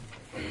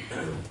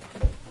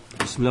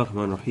بسم الله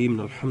الرحمن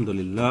الرحيم الحمد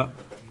لله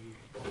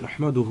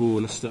نحمده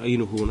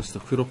ونستعينه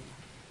ونستغفره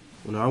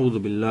ونعوذ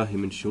بالله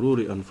من شرور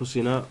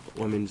أنفسنا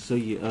ومن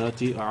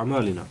سيئات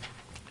أعمالنا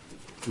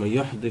من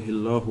يهده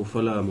الله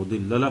فلا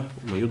مضل له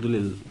ومن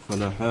يضلل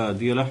فلا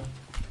هادي له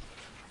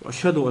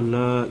وأشهد أن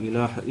لا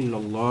إله إلا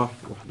الله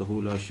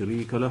وحده لا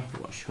شريك له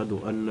وأشهد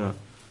أن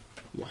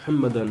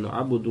محمدا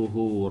عبده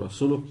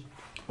ورسوله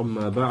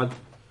أما بعد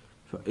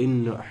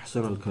فإن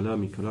أحسن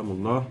الكلام كلام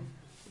الله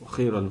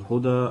وخير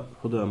الهدى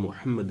هدى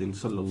محمد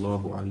صلى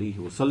الله عليه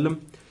وسلم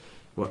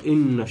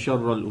وإن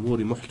شر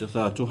الأمور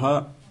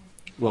محدثاتها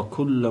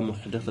وكل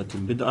محدثة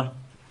بدعة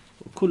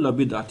وكل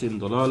بدعة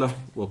ضلالة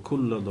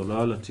وكل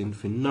ضلالة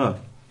في النار.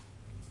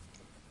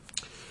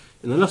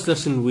 In the last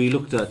lesson we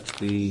looked at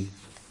the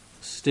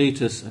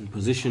status and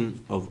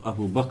position of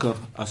Abu Bakr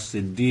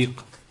as-Siddiq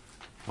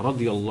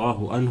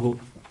radiyallahu anhu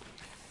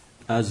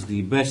as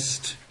the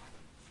best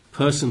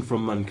person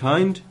from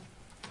mankind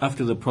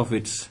after the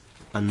prophets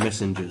and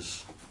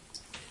messengers.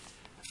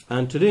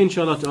 And today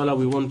inshallah ta'ala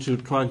we want to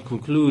try and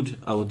conclude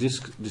our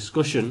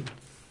discussion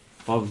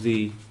of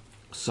the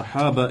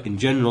Sahaba in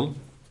general,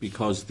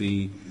 because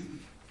the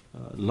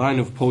line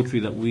of poetry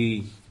that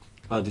we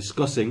are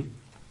discussing,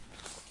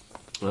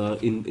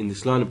 in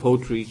this line of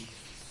poetry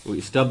we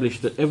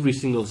established that every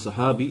single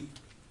Sahabi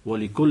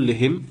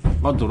وَلِكُلِّهِمْ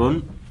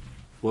قَدْرٌ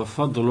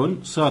وَفَضْلٌ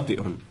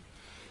سَاطِئٌ,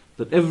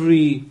 that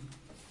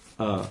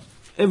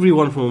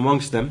everyone from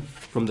amongst them,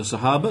 from the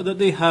Sahaba, that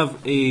they have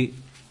a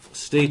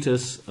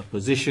status, a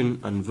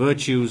position and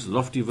virtues,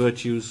 lofty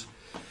virtues.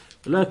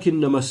 لَكِنَّمَا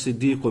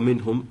الصِّدِّيقُ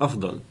مِنْهُمْ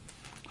أَفْضَلُ.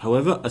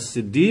 However,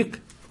 as-Siddiq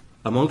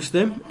amongst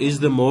them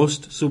is the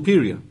most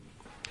superior.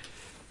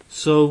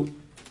 So,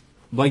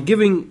 by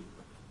giving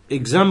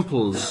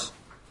examples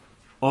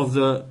of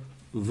the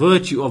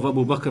virtue of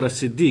Abu Bakr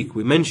as-Siddiq,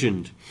 we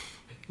mentioned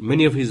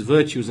many of his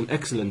virtues and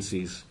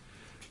excellencies.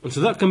 And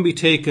so that can be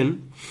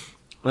taken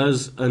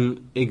as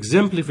an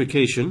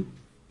exemplification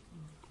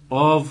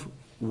of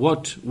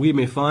what we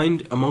may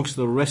find amongst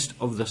the rest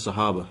of the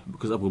Sahaba,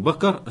 because Abu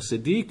Bakr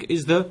as-Siddiq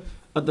is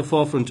at the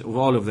forefront of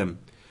all of them.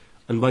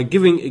 And by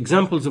giving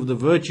examples of the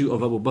virtue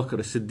of Abu Bakr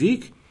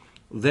as-Siddiq,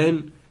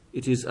 then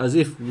it is as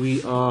if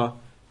we are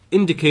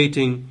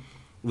indicating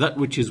that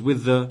which is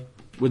with the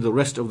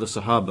rest of the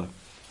Sahaba.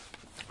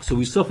 So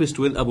we sufficed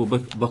with Abu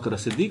Bakr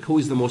as-Siddiq, who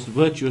is the most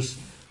virtuous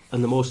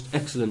and the most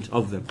excellent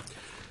of them.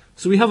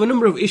 So we have a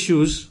number of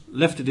issues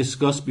left to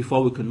discuss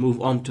before we can move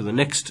on to the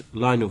next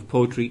line of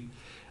poetry.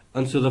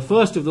 And so the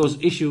first of those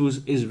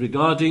issues is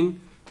regarding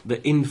the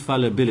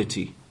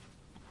infallibility.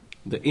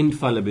 The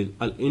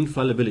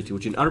infallibility,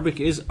 which in Arabic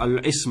is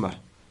al-isma.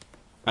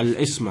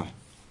 Al-isma.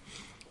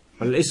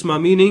 Al-isma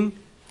meaning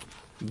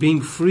being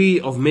free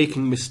of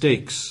making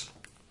mistakes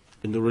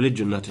in the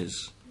religion, that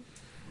is.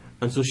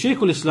 And so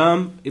Shaykh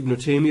al-Islam Ibn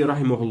Taymiyyah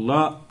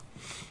rahimahullah,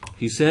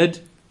 he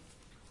said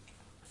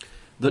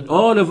that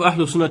all of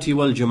Ahlul Sunnati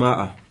wal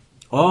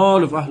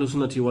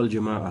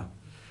Jama'ah,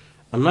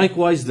 and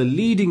likewise the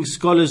leading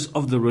scholars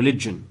of the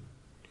religion,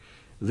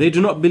 they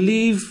do not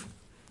believe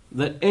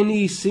that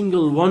any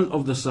single one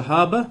of the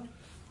Sahaba,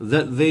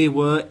 that they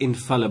were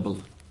infallible.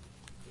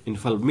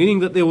 Infallible, meaning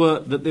that they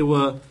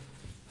were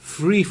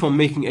free from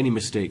making any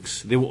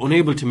mistakes. They were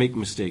unable to make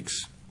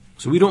mistakes.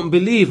 So we don't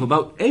believe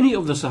about any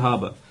of the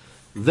Sahaba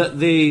that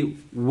they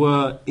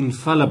were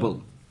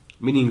infallible,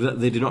 meaning that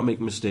they did not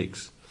make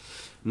mistakes.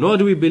 Nor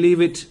do we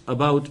believe it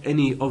about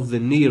any of the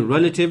near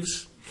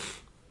relatives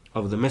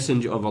of the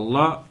Messenger of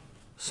Allah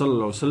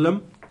sallallahu alaihi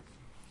wasallam,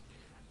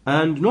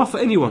 and nor for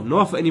anyone,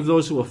 nor for any of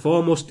those who are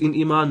foremost in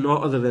Iman,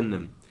 nor other than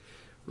them.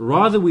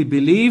 Rather, we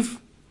believe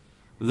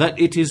that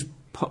it is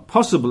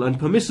possible and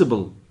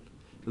permissible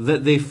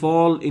that they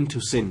fall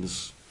into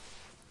sins.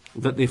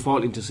 That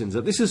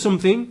this is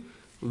something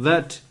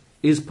that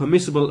is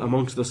permissible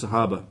amongst the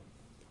Sahaba.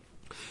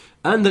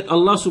 And that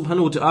Allah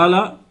subhanahu wa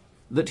ta'ala,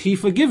 that He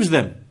forgives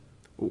them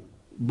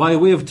by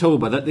way of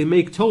tawbah, that they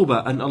make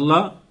tawbah and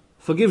Allah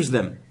forgives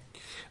them.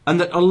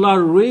 And that Allah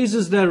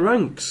raises their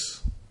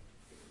ranks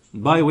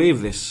by way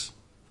of this.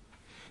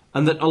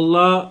 And that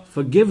Allah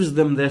forgives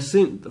them their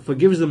sins,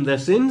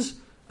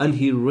 and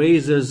He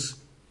raises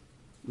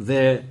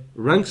their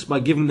ranks by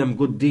giving them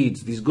good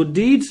deeds. These good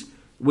deeds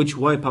which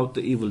wipe out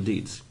the evil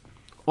deeds.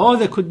 Or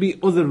there could be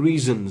other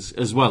reasons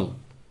as well.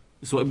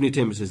 So Ibn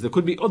Taymiyyah says there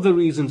could be other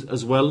reasons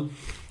as well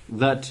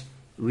that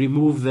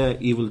remove their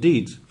evil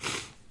deeds.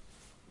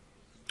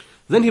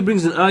 Then he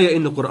brings an ayah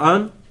in the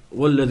Quran,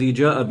 وَالَّذِي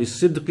جَاءَ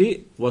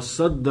بِالصِّدْقِ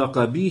وَصَدَّقَ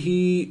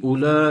بِهِ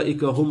أُولَٰئِكَ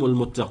هُمُ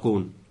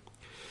الْمُتَّقُونَ,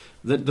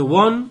 that the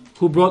one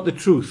who brought the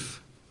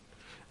truth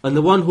and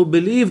the one who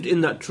believed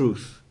in that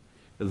truth,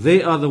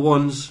 they are the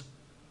ones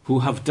who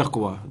have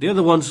taqwa. They are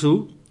the ones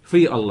who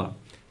fear Allah.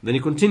 Then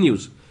he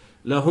continues,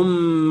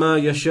 لَهُمْ مَا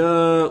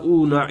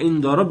يَشَاءُونَ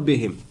عِنْدَ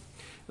رَبِّهِمْ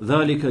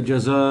ذَلِكَ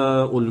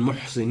جَزَاءُ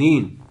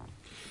الْمُحْسِنِينَ,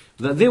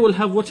 that they will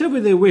have whatever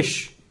they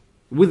wish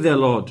with their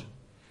Lord.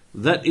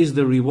 That is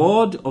the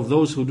reward of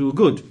those who do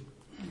good.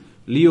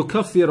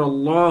 لِيُكَفِّرَ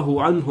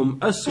اللَّهُ عَنْهُمْ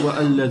أَسْوَأَ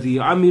الَّذِي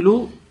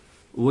عَمِلُوا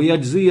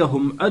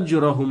وَيَجْزِيَهُمْ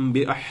أَجْرَهُمْ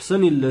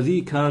بِأَحْسَنِ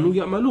الَّذِي كَانُوا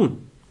يَعْمَلُونَ.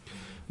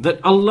 That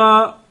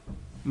Allah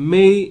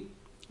may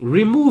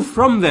remove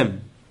from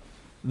them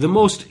the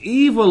most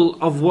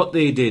evil of what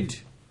they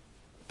did.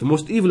 The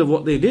most evil of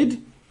what they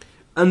did.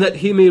 And that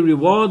He may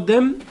reward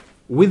them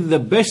with the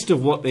best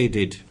of what they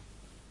did.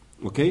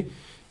 Okay?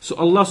 So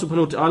Allah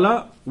subhanahu wa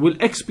ta'ala will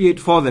expiate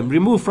for them,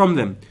 remove from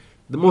them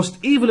the most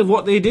evil of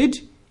what they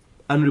did,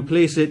 and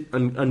replace it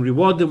and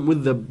reward them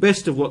with the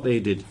best of what they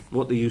did,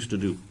 what they used to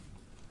do.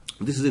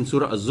 This is in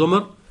Surah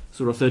Az-Zumar,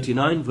 Surah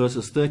 39,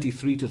 verses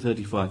 33 to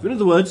 35. In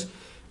other words,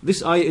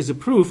 this ayah is a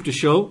proof to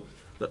show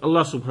that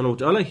Allah subhanahu wa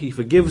ta'ala, He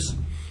forgives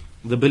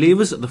the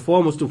believers, the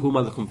foremost of whom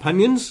are the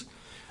companions,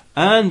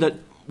 and that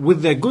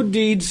with their good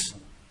deeds,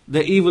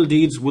 their evil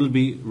deeds will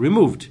be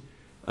removed.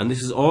 And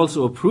this is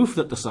also a proof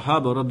that the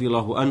Sahaba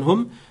radiallahu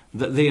anhum,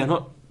 that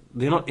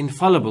they're not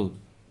infallible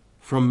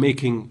from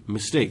making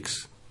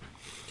mistakes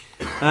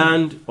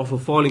and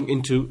of falling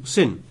into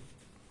sin.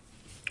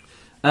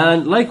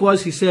 And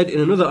likewise he said in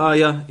another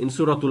ayah in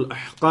Surah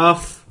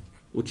Al-Ahqaf,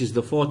 which is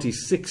the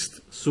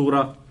 46th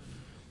surah,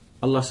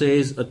 Allah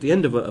says at the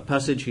end of a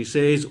passage, He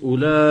says,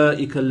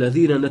 أُولَٰئِكَ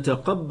الَّذِينَ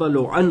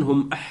نَتَقَبَّلُ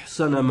عَنْهُمْ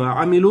أَحْسَنَ مَا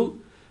عَمِلُوا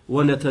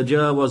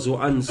وَنَتَجَاوَزُ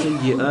عَنْ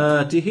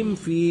سَيِّئَاتِهِمْ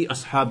فِي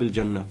أَصْحَابِ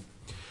الْجَنَّةِ.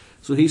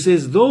 So He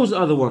says, those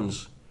are the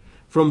ones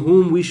from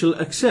whom we shall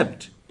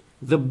accept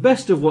the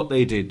best of what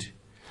they did,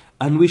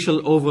 and we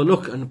shall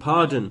overlook and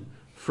pardon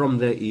from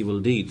their evil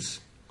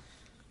deeds.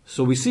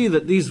 So we see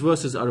that these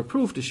verses are a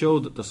proof to show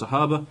that the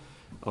Sahaba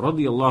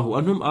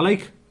radiallahu anhum are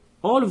like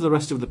all of the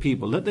rest of the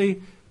people, that they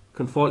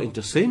can fall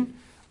into sin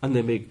and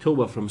they make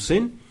tawbah from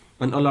sin,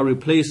 and Allah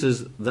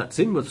replaces that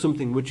sin with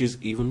something which is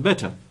even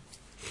better.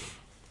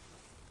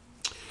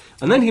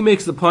 And then He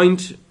makes the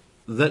point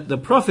that the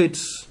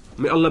prophets,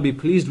 may Allah be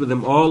pleased with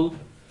them all,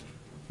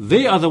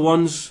 they are the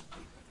ones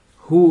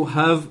who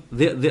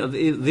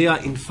they are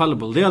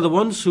infallible. They are the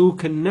ones who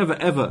can never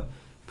ever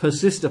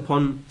persist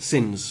upon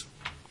sins.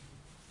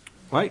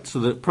 Right? So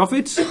the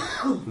prophets,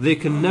 they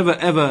can never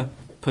ever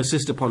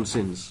persist upon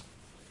sins.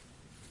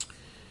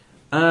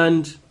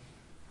 And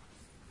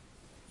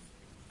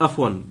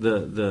Afwan,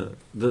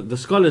 the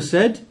scholar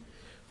said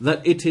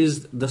that it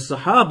is the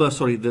Sahaba,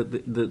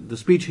 the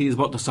speech here is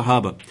about the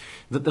Sahaba,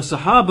 that the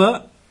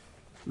Sahaba,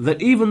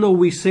 that even though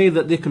we say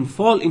that they can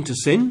fall into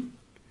sin,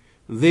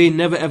 they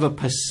never ever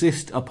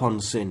persist upon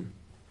sin.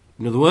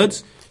 In other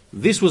words,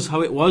 this was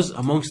how it was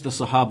amongst the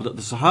Sahaba, that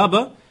the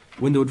Sahaba,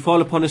 when they would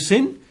fall upon a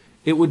sin,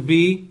 it would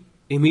be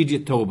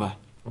immediate tawbah.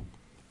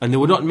 And they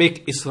would not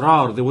make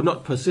israr, they would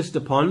not persist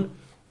upon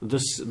the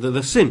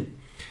sin.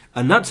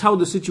 And that's how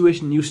the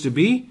situation used to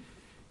be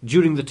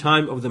during the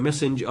time of the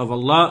Messenger of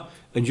Allah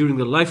and during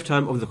the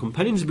lifetime of the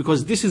companions,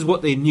 because this is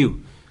what they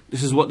knew.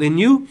 This is what they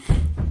knew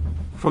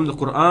from the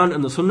Quran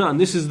and the Sunnah, and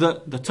this is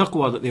the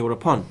taqwa that they were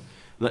upon.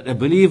 That a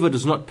believer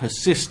does not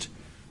persist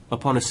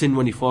upon a sin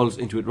when he falls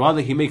into it.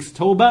 Rather, he makes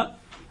tawbah,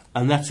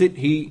 and that's it.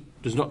 He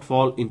does not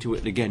fall into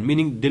it again,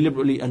 meaning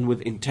deliberately and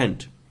with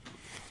intent.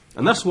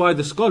 And that's why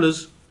the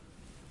scholars,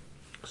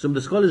 some of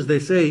the scholars, they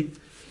say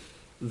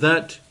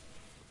that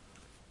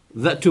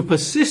to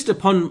persist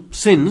upon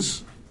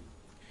sins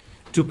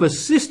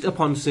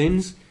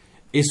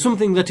is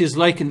something that is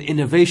like an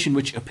innovation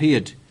which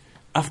appeared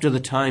after the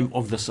time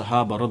of the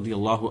Sahaba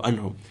radiallahu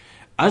anhum.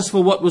 As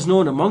for what was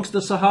known amongst the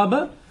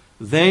Sahaba,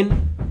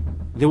 then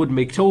they would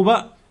make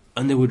tawbah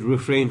and they would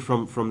refrain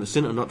from the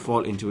sin and not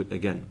fall into it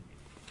again.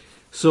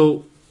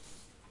 So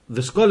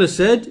the scholar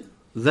said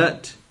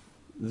that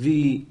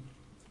this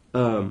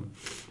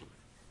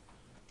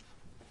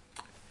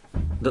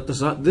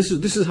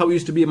is how it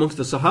used to be amongst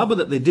the Sahaba,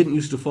 that they didn't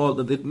used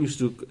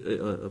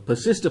to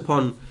persist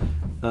upon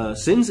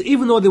sins,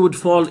 even though they would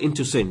fall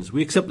into sins.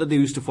 We accept that they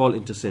used to fall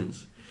into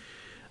sins.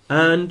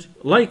 And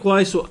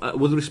likewise, so,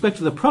 with respect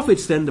to the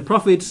prophets, then the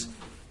prophets,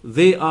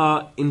 they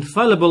are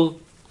infallible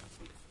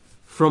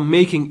from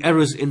making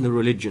errors in the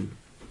religion.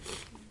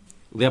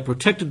 They are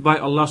protected by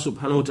Allah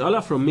subhanahu wa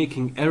ta'ala from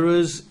making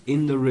errors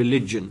in the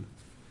religion.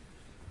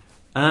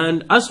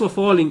 And as for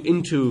falling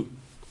into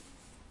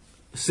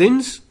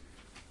sins,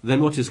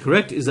 then what is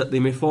correct is that they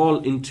may fall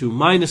into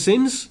minor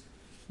sins,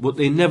 but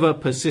they never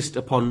persist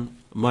upon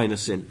minor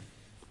sin.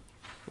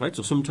 Right?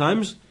 So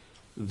sometimes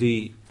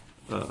the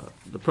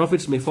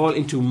prophets may fall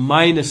into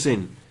minor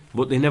sin,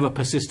 but they never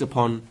persist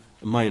upon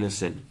minor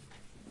sin.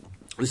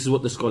 This is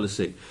what the scholars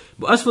say.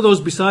 But as for those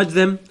besides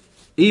them,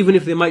 even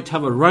if they might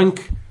have a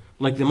rank,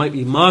 like they might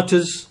be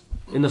martyrs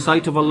in the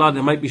sight of Allah,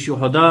 they might be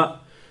shuhada,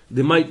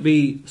 they might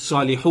be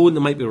salihun, they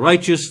might be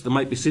righteous, they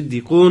might be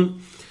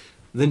siddiqun,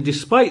 then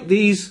despite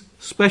these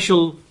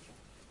special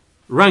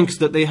ranks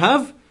that they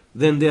have,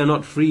 then they are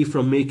not free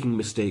from making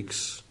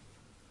mistakes.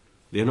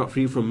 They are not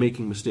free from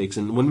making mistakes.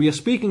 And when we are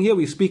speaking here,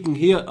 we're speaking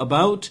here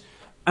about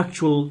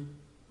actual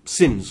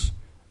sins.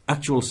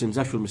 Actual sins,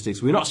 actual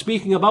mistakes. We're not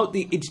speaking about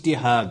the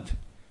ijtihad.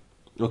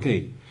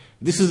 Okay.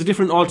 This is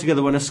different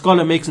altogether. When a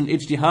scholar makes an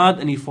ijtihad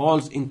and he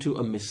falls into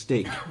a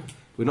mistake.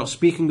 We're not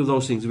speaking of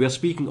those things. We are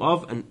speaking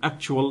of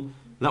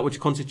that which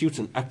constitutes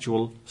an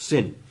actual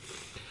sin.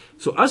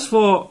 So as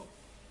for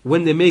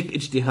when they make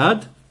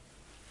ijtihad,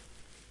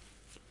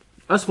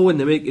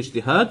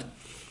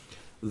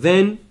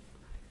 then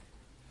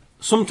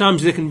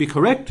sometimes they can be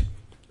correct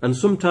and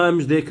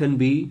sometimes they can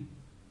be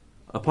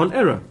upon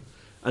error.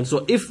 And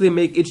so if they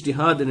make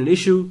ijtihad in an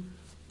issue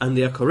and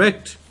they are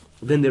correct,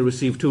 then they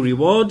receive 2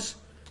 rewards.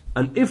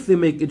 And if they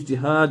make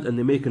ijtihad and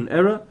they make an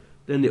error,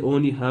 then they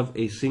only have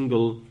a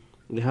single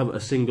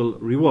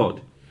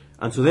reward.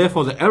 And so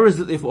therefore the errors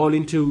that they fall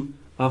into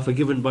are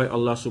forgiven by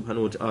Allah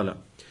subhanahu wa ta'ala.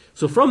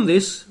 So from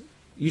this,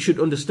 you should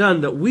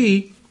understand that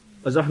we,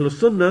 as Ahlul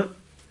Sunnah,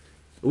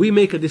 we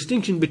make a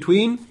distinction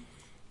between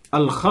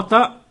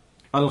al-khata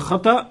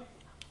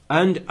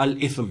and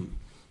al-ithm.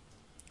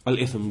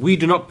 Al-ithm. We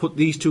do not put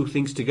these two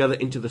things together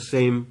into the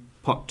same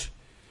pot.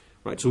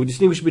 Right? So we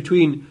distinguish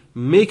between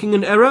making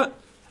an error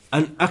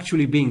and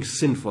actually being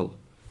sinful.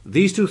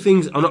 These two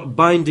things are not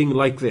binding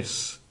like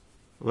this.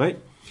 Right?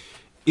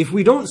 If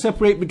we don't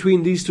separate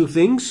between these two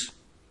things,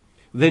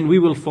 then we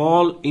will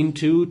fall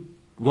into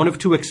one of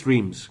two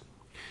extremes.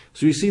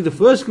 So you see the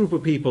first group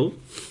of people,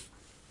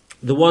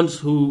 the ones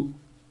who,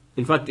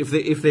 in fact, if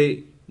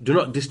they do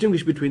not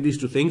distinguish between these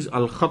two things,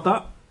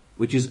 al-khata,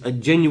 which is a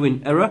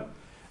genuine error,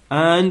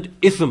 and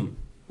ithm,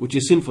 which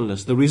is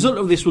sinfulness. The result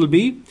of this will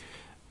be,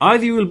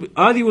 either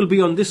you will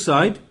be on this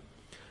side,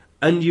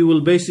 and you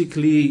will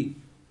basically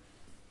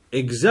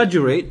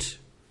exaggerate,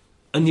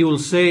 and you will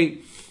say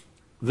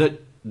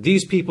that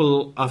these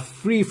people are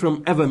free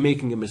from ever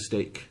making a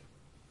mistake.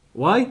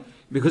 Why?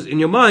 Because in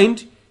your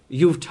mind,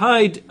 you've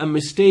tied a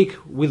mistake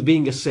with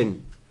being a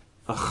sin.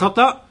 A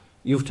khata,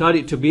 you've tied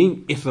it to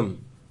being ithm.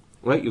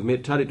 Right?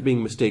 You've tied it to being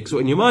a mistake. So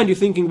in your mind, you're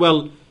thinking,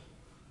 well,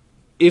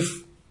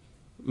 if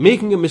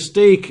making a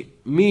mistake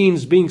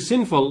means being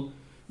sinful,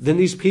 then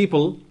these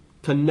people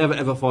can never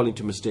ever fall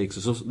into mistakes.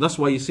 So that's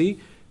why you see,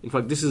 in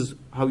fact, this is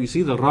how you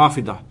see the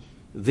Rafidah.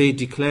 They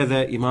declare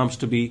their imams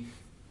to be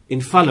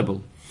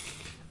infallible.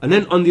 And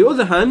then on the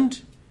other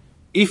hand,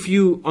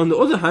 you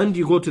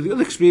go to the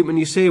other extreme and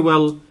you say,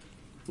 well,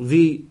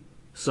 the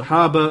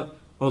Sahaba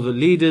or the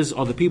leaders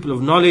or the people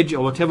of knowledge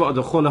or whatever, or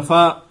the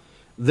Khulafa,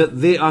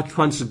 that they are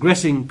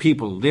transgressing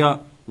people. They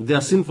are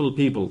sinful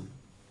people.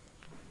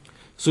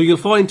 So you'll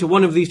fall into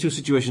one of these two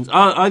situations.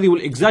 Either you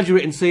will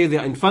exaggerate and say they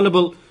are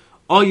infallible,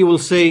 or you will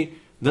say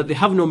that they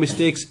have no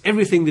mistakes,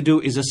 everything they do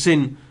is a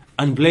sin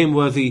and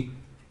blameworthy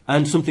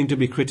and something to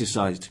be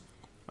criticized.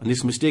 And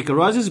this mistake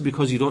arises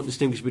because you don't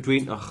distinguish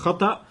between a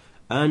khata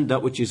and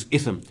that which is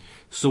ithm.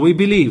 So we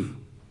believe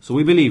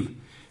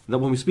that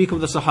when we speak of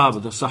the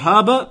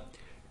Sahaba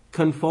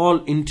can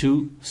fall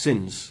into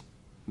sins.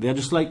 They are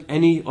just like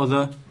any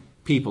other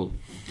people.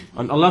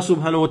 And Allah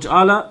subhanahu wa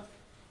ta'ala,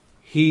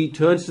 He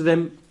turns to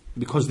them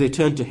because they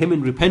turn to Him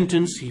in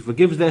repentance. He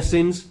forgives their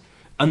sins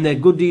and their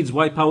good deeds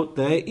wipe out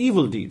their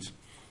evil deeds.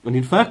 And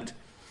in fact,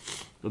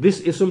 this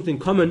is something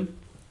common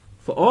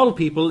for all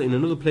people. In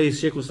another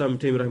place, Shaykh al-Islam ibn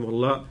Taymiyyah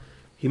rahimahullah,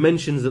 he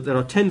mentions that there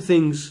are 10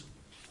 things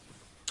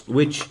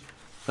which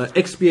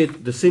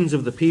expiate the sins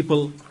of the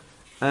people,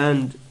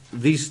 and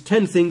these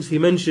 10 things he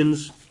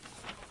mentions,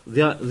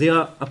 they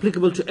are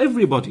applicable to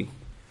everybody,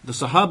 the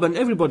Sahaba and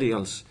everybody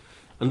else.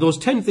 And those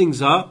 10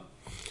 things are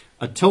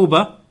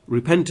at-tawbah,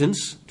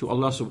 repentance to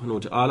Allah subhanahu wa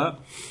ta'ala,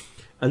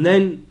 and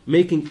then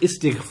making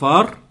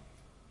istighfar,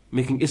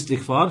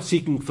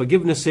 seeking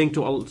forgiveness, saying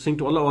to Allah,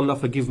 "Oh Allah,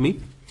 forgive me."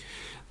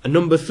 And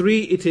number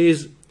 3, it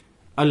is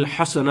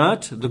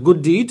al-hasanat, the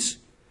good deeds,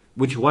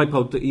 which wipe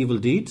out the evil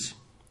deeds.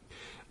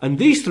 And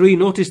these 3,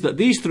 notice that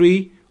these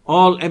 3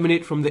 all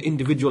emanate from the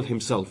individual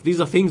himself. These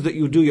are things that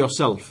you do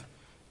yourself.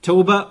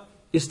 Tawbah,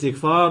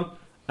 istighfar,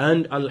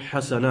 and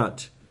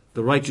al-hasanat,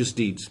 the righteous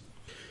deeds.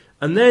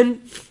 And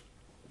then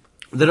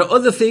there are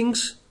other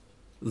things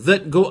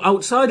that go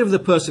outside of the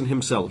person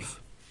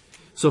himself.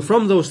 So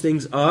from those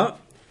things are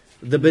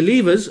the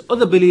believers,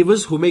 other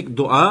believers who make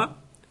dua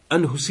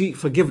and who seek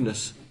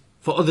forgiveness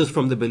for others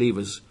from the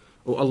believers.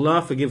 Oh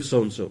Allah, forgive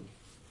so-and-so.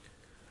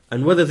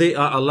 And whether they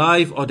are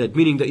alive or dead,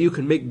 meaning that you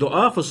can make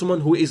dua for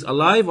someone who is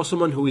alive or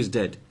someone who is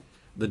dead.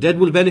 The dead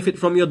will benefit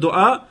from your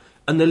dua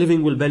and the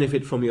living will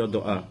benefit from your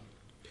dua.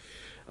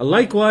 And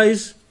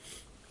likewise,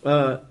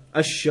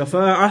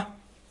 ash-shafa'ah,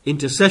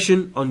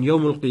 intercession on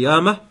Yawm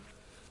al-Qiyamah.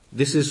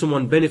 This is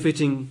someone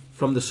benefiting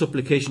from the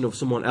supplication of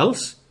someone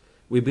else.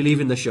 We believe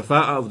in the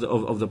shafa'ah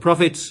of the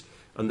prophets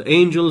and the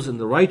angels and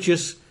the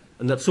righteous,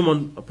 and that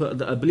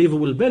a believer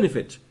will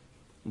benefit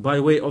by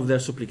way of their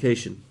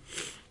supplication.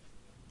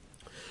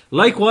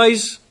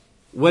 Likewise,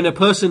 when a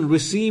person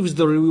receives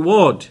the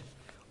reward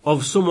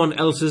of someone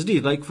else's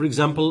deed, like for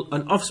example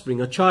an offspring,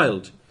 a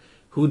child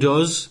who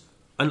does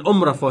an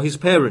umrah for his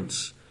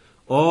parents,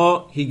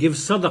 or he gives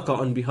sadaqah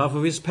on behalf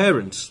of his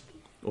parents.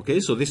 Okay,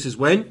 so this is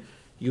when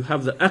you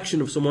have the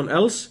action of someone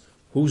else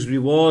whose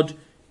reward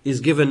is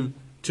given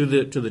to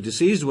the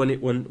deceased, when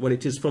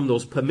it is from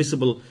those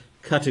permissible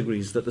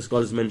categories that the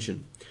scholars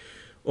mention.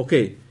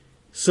 Okay,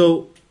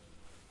 so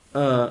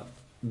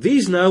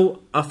these now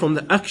are from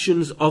the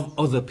actions of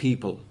other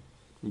people.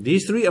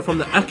 These 3 are from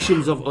the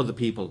actions of other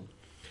people.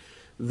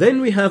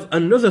 Then we have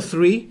another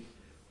 3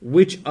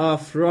 which are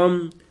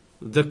from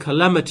the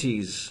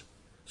calamities.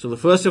 So the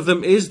first of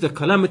them is the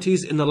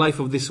calamities in the life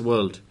of this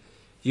world.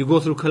 You go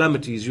through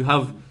calamities, you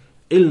have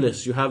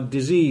illness, you have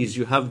disease,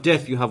 you have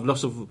death, you have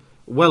loss of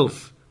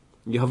wealth,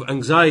 you have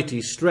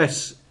anxiety,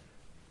 stress,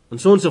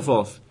 and so on and so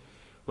forth.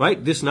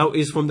 Right? This now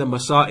is from the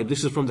masa'ib,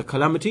 this is from the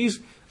calamities,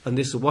 and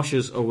this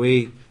washes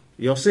away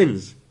your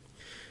sins.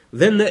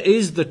 Then there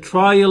is the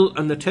trial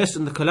and the test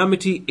and the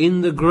calamity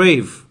in the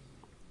grave.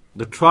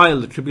 The trial,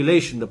 the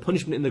tribulation, the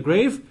punishment in the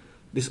grave,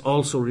 this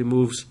also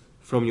removes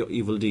from your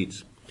evil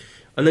deeds.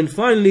 And then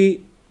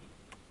finally,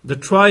 the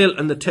trial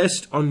and the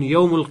test on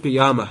Yawmul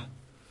Qiyamah.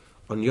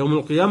 On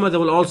Yawmul Qiyamah there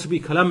will also be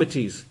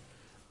calamities,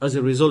 as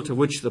a result of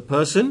which the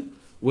person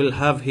will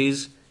have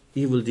his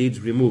evil deeds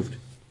removed.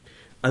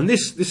 And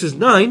this is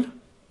 9.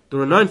 There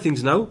are 9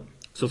 things now.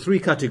 So 3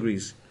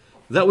 categories.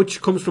 That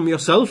which comes from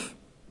yourself,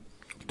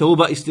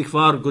 tawbah,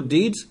 istighfar, good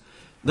deeds.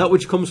 That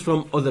which comes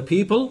from other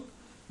people,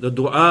 the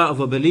dua of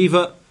a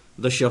believer,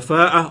 the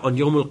shafa'ah on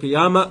Yawmul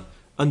Qiyamah,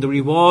 and the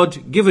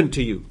reward given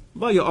to you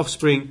by your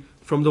offspring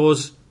from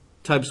those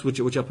types which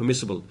are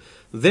permissible.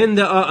 Then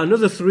there are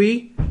another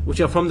 3 which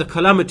are from the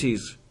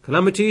calamities.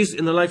 Calamities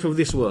in the life of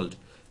this world.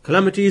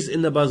 Calamities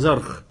in the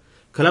barzakh.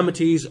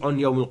 Calamities on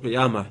Yawmul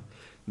Qiyamah.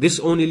 This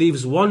only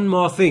leaves one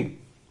more thing,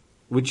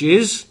 which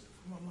is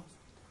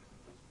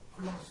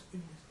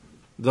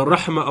the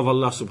rahmah of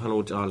Allah subhanahu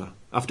wa ta'ala.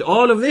 After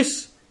all of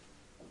this,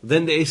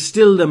 then there is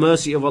still the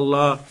mercy of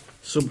Allah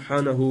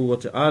subhanahu wa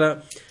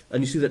ta'ala.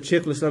 And you see that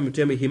Shaykh al-Islam ibn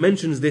Taymiyyah, he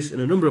mentions this in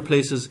a number of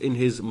places in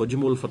his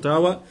Majmu'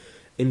 al-Fatawa,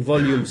 in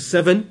volume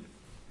 7,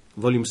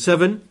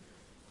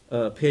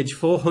 page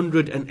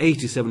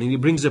 487. And he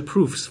brings the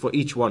proofs for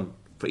each one,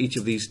 for each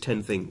of these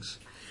 10 things.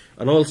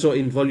 And also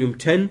in volume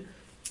 10,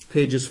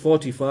 pages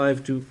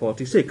 45 to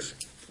 46.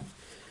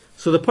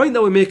 So the point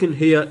that we're making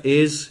here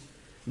is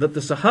that the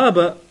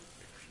Sahaba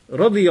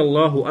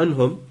radiyallahu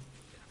anhum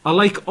are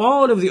like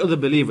all of the other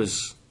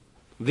believers.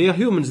 They are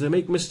humans, they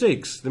make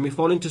mistakes, they may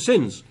fall into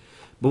sins.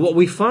 But what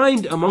we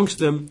find amongst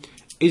them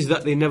is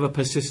that they never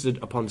persisted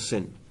upon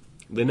sin.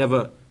 They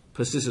never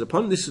persisted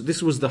upon this.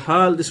 This was the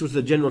hal, this was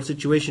the general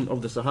situation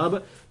of the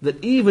Sahaba,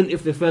 that even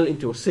if they fell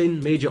into a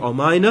sin, major or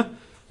minor,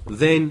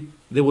 then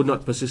they would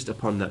not persist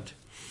upon that.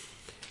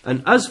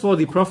 And as for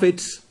the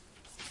prophets,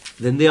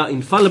 then they are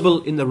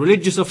infallible in the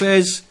religious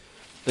affairs.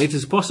 It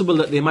is possible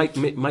that they might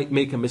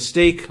make a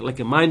mistake, like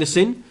a minor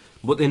sin,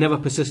 but they never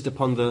persist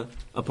upon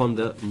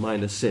the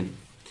minor sin.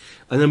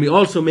 And then we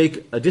also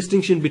make a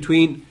distinction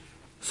between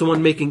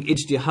someone making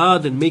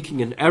ijtihad and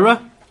making an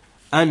error,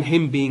 and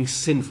him being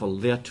sinful.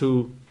 They are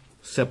 2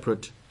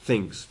 separate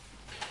things.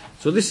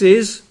 So this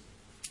is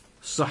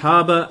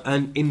Sahaba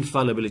and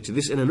infallibility.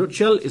 This in a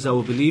nutshell is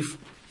our belief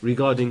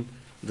regarding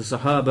the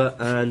Sahaba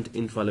and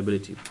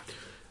infallibility.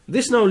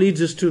 This now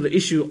leads us to the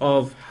issue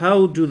of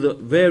how do the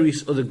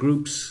various other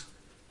groups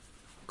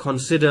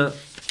consider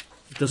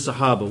the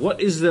Sahaba.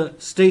 What is the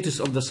status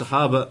of the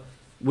Sahaba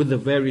with the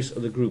various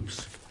other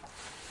groups?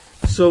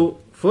 So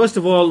first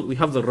of all, we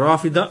have the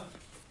Rafida,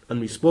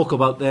 and we spoke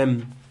about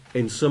them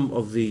in some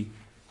of the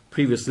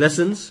previous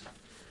lessons.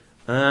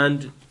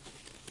 And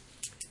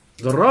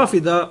the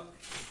Rafida,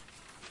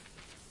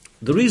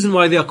 the reason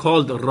why they are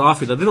called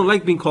Rafida, they don't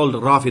like being called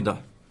Rafida.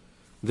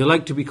 They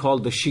like to be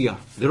called the Shia.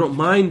 They don't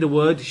mind the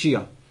word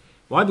Shia.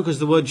 Why? Because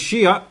the word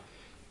Shia,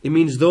 it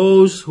means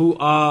those who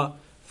are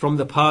from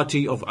the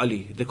party of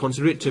Ali. They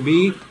consider it to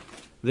be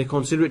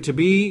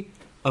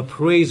a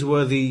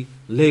praiseworthy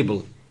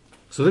label.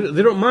 So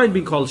they don't mind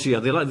being called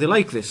Shia. They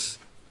like this.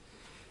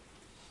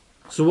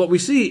 So what we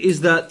see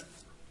is that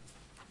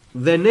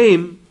their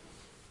name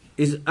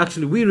is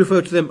actually, we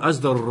refer to them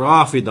as the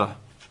Rafida.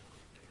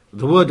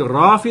 The word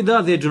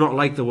Rafida, they do not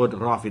like the word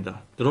Rafida.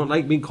 They don't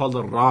like being called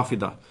the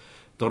Rafida.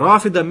 The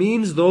Rafida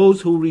means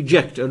those who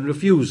reject and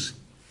refuse.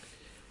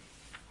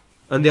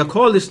 And they are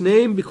called this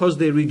name because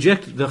they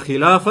reject the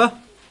Khilafah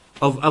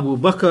of Abu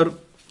Bakr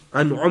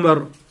and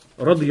Umar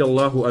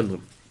radiyallahu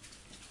anhum.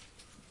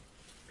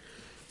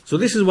 So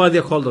this is why they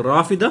are called the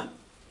Rafida.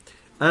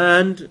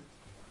 And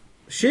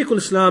Shaykh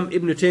al-Islam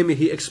ibn Taymiyyah,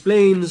 he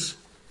explains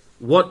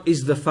what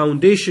is the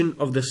foundation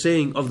of the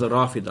saying of the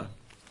Rafida.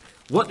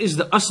 What is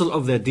the asl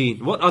of their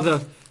deen? What are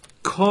the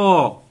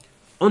core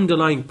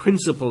underlying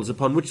principles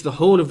upon which the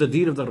whole of the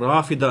deen of the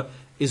Rafida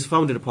is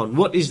founded upon?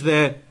 What's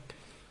their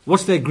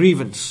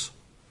grievance?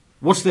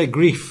 What's their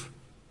grief?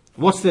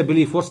 What's their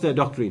belief? What's their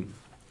doctrine?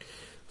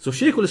 So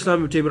Shaykh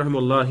al-Islam ibn Taymiyyah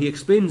rahimahullah, he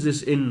explains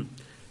this in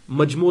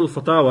Majmu'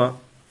 al-Fatawa,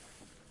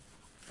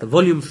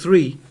 volume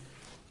 3,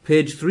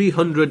 page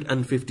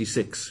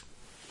 356.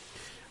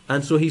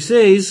 And so he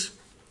says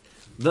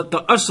that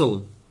the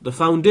asl, the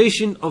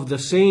foundation of the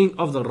saying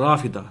of the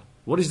Rafida,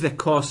 what is their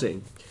core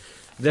saying?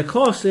 Their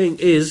core saying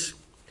is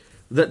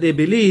that they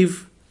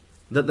believe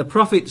that the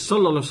Prophet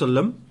sallallahu alaihi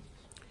wasallam,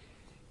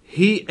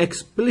 he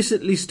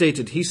explicitly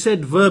stated, he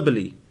said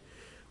verbally,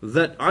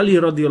 that Ali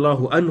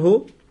radiallahu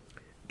anhu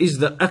is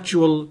the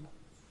actual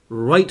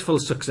rightful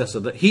successor,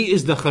 that he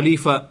is the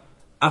Khalifa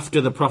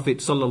after the Prophet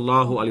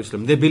sallallahu alaihi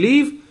wasallam. They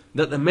believe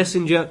that the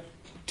Messenger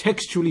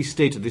textually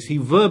stated this, he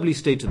verbally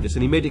stated this,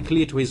 and he made it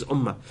clear to his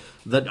ummah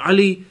that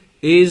Ali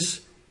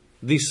is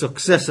the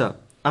successor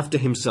after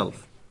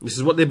himself. This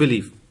is what they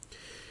believe.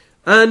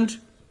 And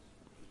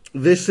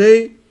they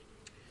say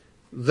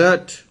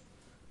that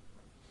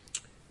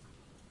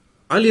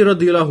Ali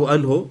radiallahu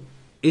anhu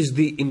is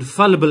the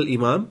infallible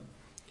Imam.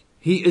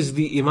 He is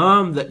the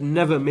Imam that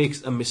never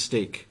makes a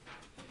mistake.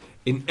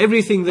 In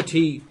everything that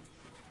he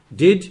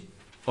did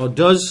or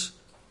does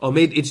or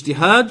made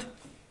ijtihad,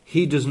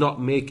 he does not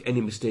make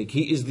any mistake.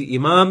 He is the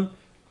Imam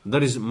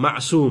that is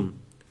ma'soom,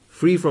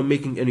 free from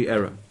making any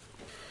error.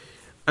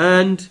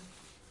 And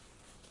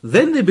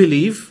then they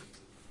believe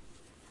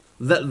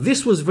that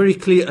this was very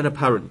clear and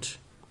apparent,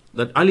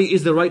 that Ali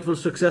is the rightful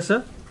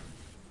successor,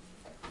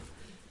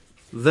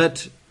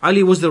 that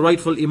Ali was the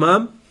rightful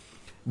Imam.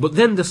 But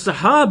then the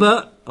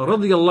Sahaba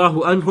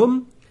radiyallahu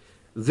anhum,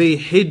 they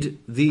hid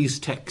these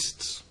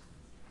texts.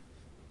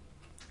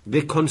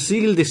 They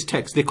concealed this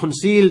text. They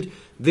concealed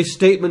this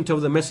statement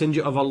of the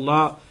Messenger of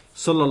Allah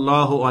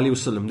sallallahu alaihi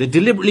wasallam. They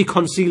deliberately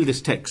concealed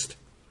this text.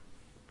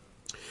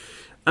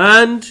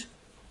 And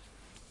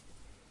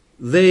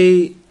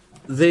they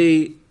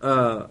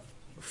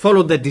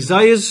followed their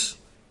desires,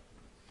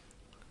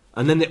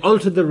 and then they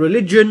altered the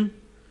religion,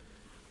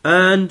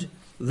 and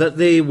that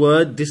they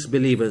were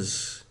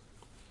disbelievers.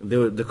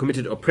 They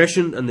committed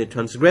oppression and they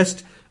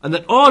transgressed, and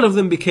that all of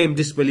them became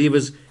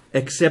disbelievers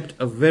except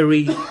a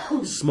very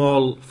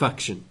small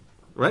faction.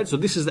 Right? So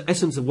this is the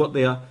essence of what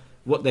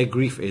their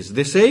grief is.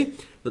 They say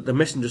that the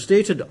Messenger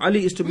stated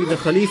Ali is to be the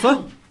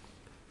Khalifa.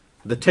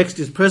 The text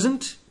is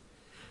present.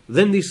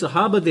 Then the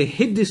Sahaba, they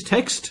hid this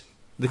text,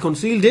 they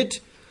concealed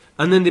it,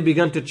 and then they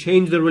began to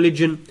change the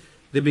religion.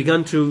 They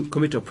began to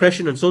commit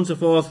oppression and so on and so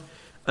forth,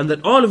 and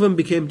that all of them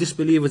became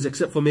disbelievers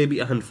except for maybe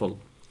a handful.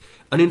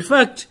 And in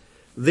fact,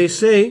 they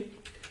say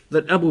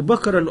that Abu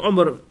Bakr and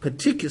Umar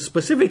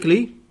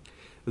specifically,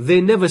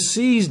 they never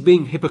ceased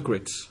being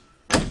hypocrites.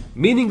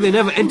 Meaning they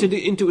never entered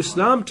into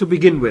Islam to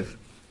begin with.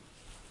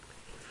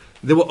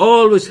 They were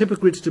always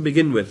hypocrites to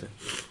begin with.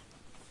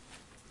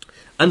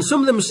 And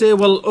some of them say,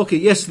 well, okay,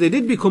 yes, they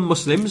did become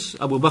Muslims,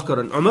 Abu Bakr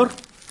and Umar,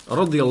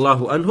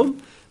 radiyallahu anhum,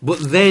 but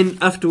then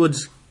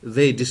afterwards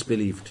they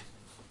disbelieved.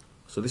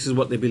 So this is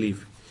what they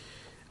believe.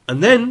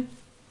 And then,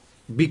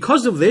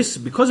 because of this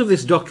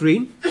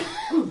doctrine,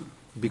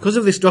 because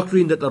of this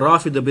doctrine that the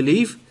Rafida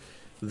believe,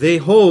 they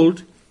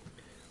hold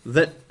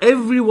that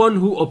everyone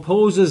who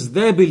opposes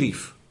their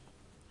belief,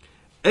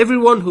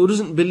 everyone who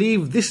doesn't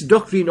believe this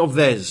doctrine of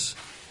theirs,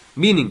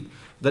 meaning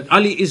that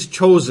Ali is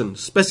chosen,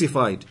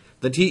 specified,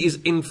 that he is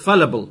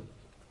infallible,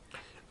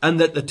 and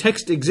that the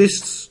text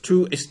exists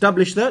to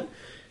establish that,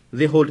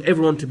 they hold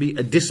everyone to be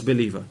a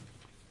disbeliever.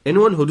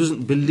 Anyone who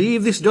doesn't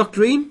believe this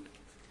doctrine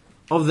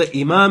of the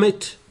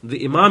imamate,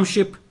 the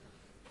imamship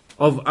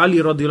of Ali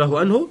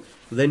radiallahu anhu,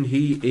 then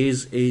he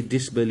is a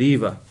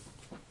disbeliever.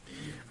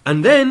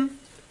 And then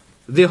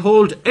they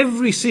hold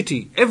every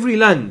city, every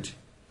land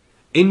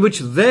in which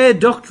their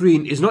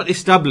doctrine is not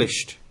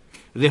established,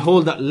 they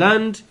hold that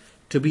land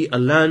to be a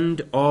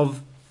land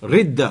of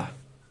ridda,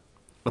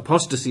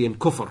 apostasy and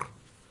kufr.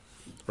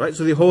 Right?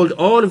 So they hold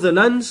all of the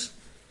lands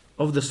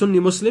of the Sunni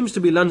Muslims to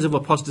be lands of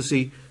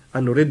apostasy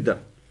and ridda.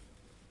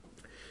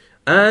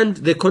 And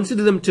they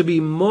consider them to be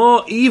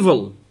more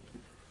evil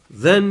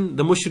than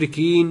the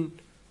mushrikeen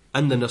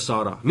and the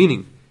Nasara.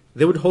 Meaning,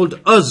 they would hold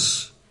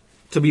us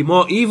to be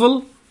more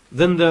evil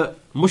than the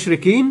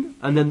mushrikeen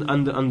and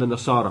the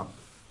Nasara,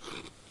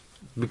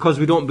 because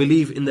we don't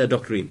believe in their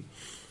doctrine.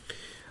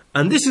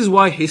 And this is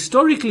why,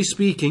 historically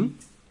speaking,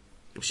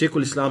 Shaykh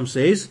al-Islam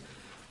says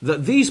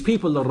that these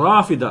people, the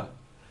Rafida,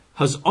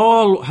 have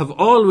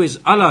always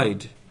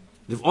allied,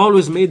 they've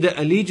always made their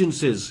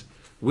allegiances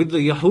with the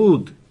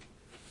Yahud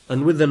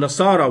and with the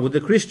Nasara, with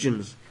the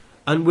Christians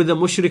and with the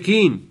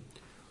mushrikeen,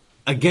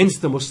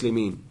 against the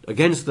Muslimin,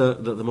 against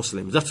the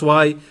Muslims. That's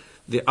why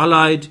they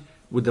allied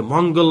with the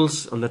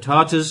Mongols and the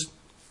Tartars.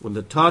 When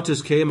the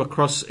Tartars came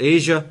across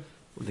Asia,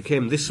 when they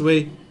came this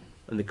way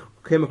and they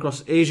came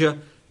across Asia,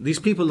 these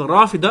people, the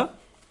Rafida,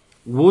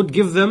 would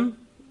give them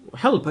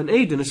help and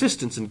aid and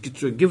assistance, and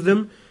give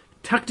them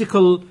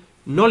tactical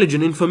knowledge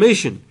and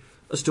information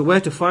as to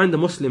where to find the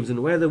Muslims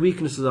and where their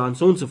weaknesses are and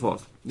so on and so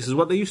forth. This is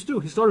what they used to do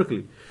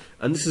historically,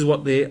 and this is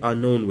what they are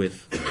known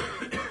with.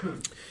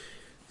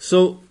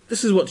 So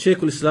this is what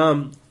Shaykh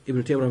al-Islam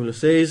Ibn Taymiyyah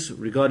says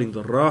regarding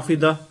the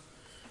Rafida.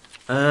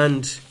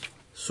 And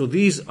so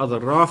these are the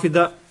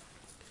Rafida.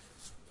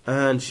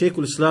 And Shaykh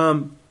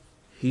al-Islam,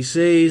 he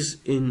says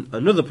in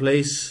another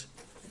place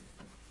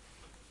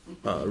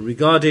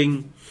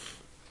regarding,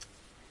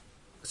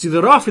 see,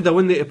 the Rafida,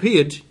 when they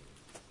appeared,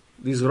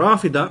 these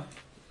Rafida,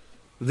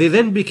 they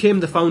then became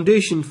the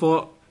foundation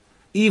for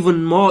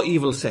even more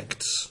evil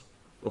sects.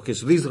 Okay,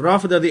 so these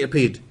Rafida, they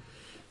appeared.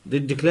 They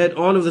declared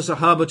all of the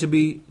Sahaba to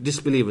be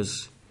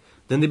disbelievers.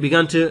 Then they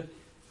began to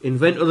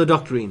invent other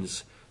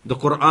doctrines. The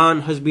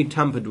Quran has been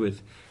tampered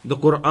with. The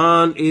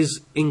Quran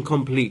is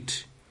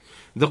incomplete.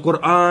 The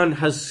Quran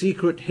has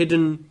secret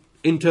hidden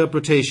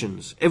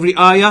interpretations. Every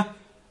ayah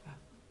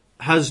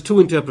has two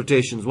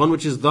interpretations, one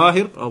which is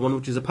Zahir, or one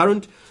which is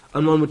apparent,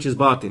 and one which is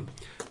Batin.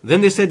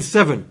 Then they said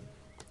 7.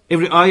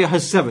 Every ayah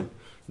has 7.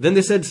 Then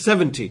they said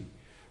 70.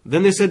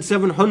 Then they said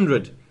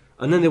 700.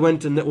 And then they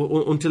went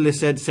until they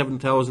said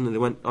 7,000, and they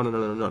went on and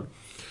on and on.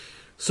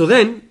 So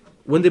then,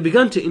 when they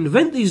began to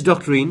invent these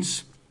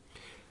doctrines,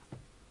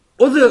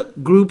 other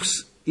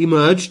groups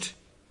emerged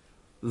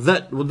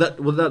that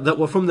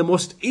were from the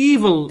most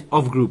evil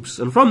of groups.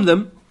 And from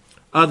them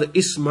are the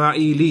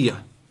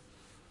Ismailiyah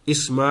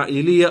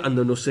and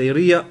the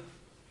Nusayriyah.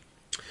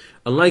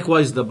 And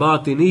likewise the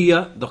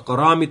Batiniyah, the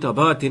Qaramita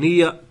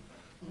Batiniyah.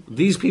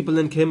 These people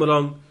then came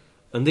along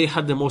and they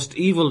had the most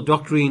evil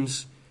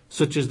doctrines,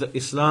 such as that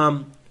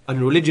Islam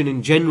and religion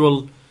in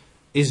general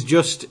is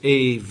just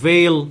a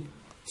veil.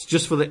 It's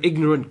just for the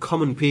ignorant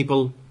common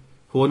people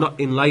who are not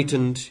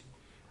enlightened.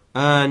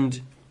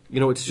 And,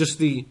 it's just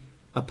the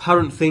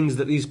apparent things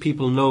that these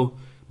people know,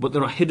 but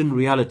there are hidden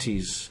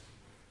realities,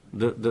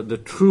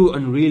 the true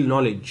and real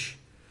knowledge.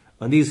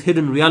 And these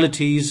hidden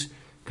realities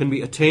can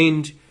be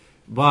attained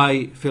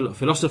by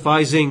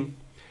philosophizing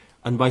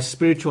and by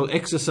spiritual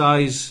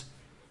exercise,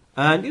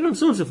 and so on and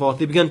so forth.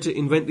 They began to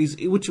invent these,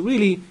 which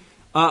really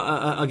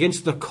are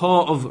against the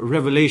core of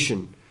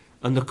revelation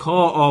and the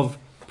core of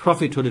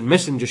prophethood and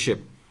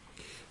messengership.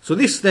 So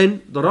this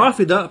then, the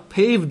Rafida,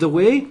 paved the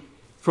way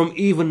from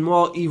even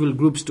more evil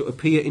groups to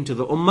appear into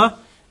the Ummah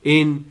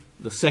in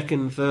the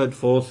 2nd, 3rd,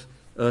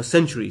 4th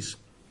centuries.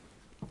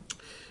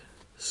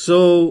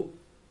 So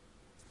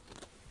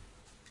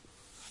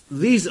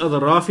these are the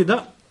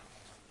Rafida.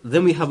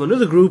 Then we have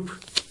another group,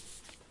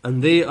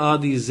 and they are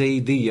the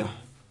Zaydiyah.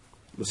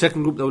 The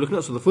second group that we're looking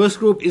at. So the first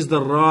group is the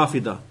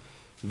Rafida.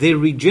 They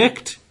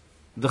reject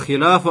the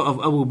Khilafah of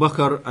Abu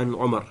Bakr and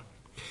Umar.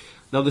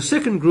 Now the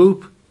second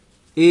group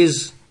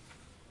is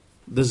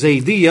the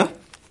Zaydiyah.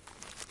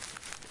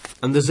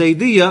 And the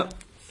Zaydiyah,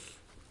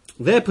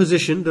 their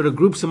position, there are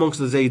groups amongst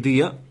the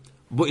Zaydiyah,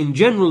 but in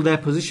general their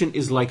position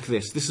is like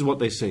this. This is what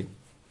they say.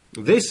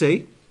 They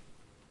say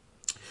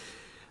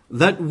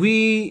that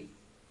we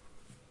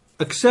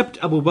accept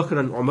Abu Bakr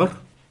and Umar,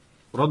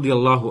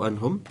 radiyallahu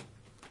anhum.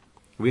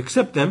 We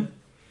accept them,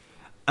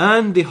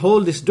 and they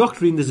hold this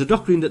doctrine. There's a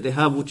doctrine that they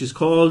have which is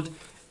called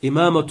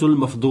Imamatul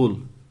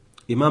Mafdul.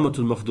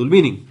 Imamatul Mafdul,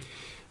 meaning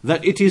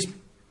that it is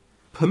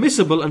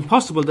permissible and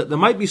possible that there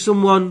might be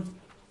someone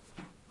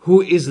who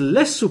is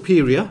less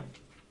superior,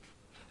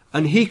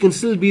 and he can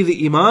still be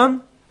the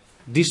Imam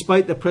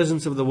despite the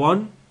presence of the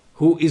one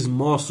who is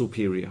more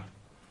superior.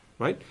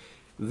 Right?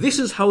 This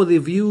is how they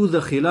view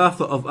the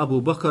Khilafah of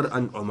Abu Bakr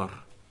and Umar.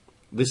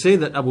 They say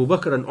that Abu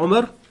Bakr and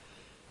Umar,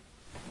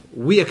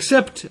 we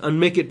accept and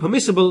make it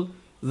permissible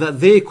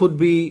that they could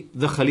be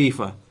the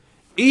Khalifa,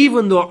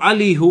 even though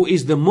Ali, who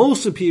is the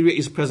most superior,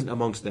 is present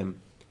amongst them.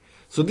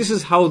 So this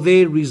is how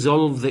they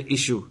resolve the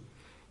issue.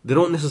 They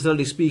don't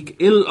necessarily speak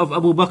ill of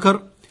Abu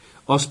Bakr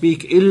or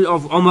speak ill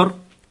of Umar,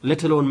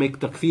 let alone make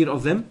takfir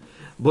of them.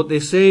 But they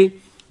say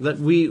that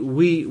we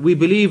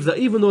believe that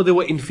even though they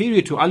were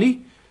inferior to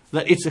Ali,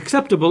 that it's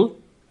acceptable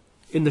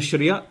in the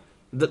Sharia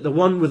that the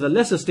one with a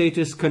lesser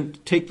status can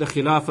take the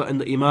Khilafah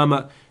and the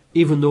Imamah,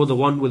 even though the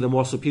one with a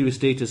more superior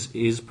status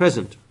is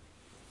present.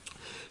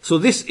 So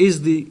this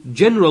is the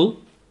general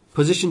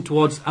position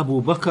towards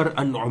Abu Bakr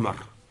and Umar,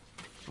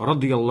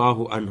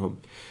 radiyallahu anhum.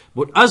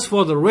 But as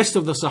for the rest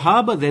of the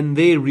Sahaba, then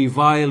they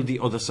revile the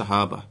other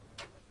Sahaba.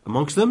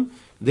 Amongst them,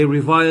 they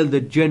revile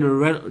the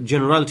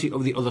generality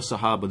of the other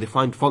Sahaba. They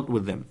find fault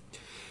with them.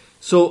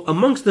 So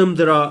amongst them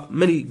there are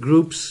many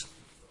groups,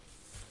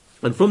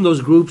 and from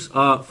those groups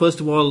are,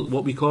 first of all,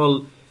 what we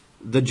call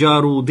the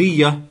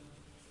Jarudiyah.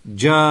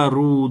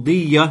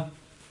 Jarudiyah.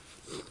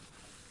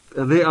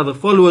 They are the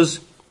followers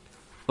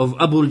of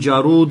Abu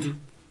al-Jarud,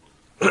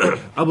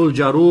 Abu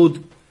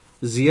al-Jarud,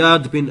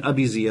 Ziyad bin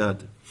Abi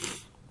Ziyad.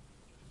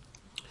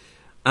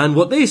 And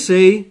what they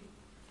say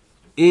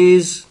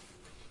is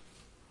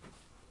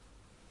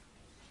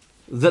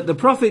that the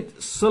Prophet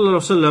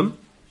ﷺ,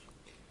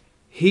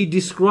 he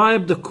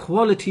described the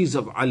qualities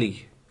of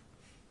Ali.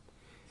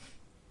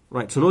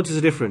 Right, so notice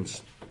the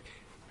difference.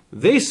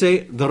 They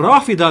say, the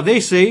Rafida, they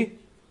say,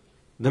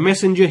 the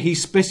messenger, he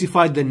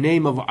specified the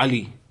name of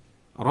Ali,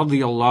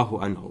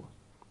 radiyallahu anhu,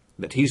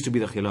 that he is to be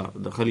the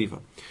Khalifa.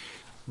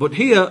 But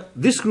here,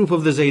 this group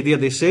of the Zaydiyah,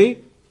 they say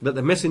that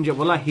the messenger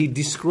of Allah, he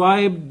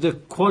described the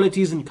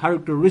qualities and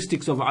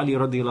characteristics of Ali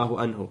radiyallahu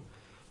anhu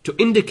to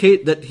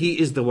indicate that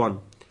he is the one,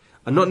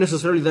 and not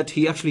necessarily that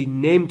he actually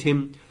named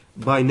him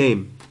by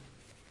name.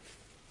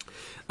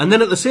 And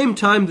then at the same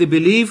time, they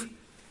believe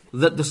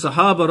that the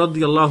Sahaba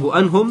radiyallahu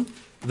anhum,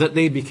 that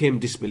they became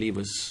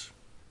disbelievers.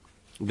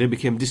 They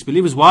became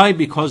disbelievers. Why?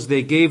 Because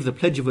they gave the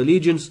pledge of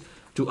allegiance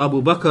to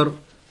Abu Bakr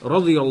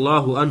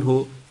radiyallahu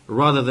anhu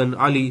rather than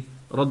Ali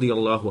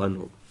radiyallahu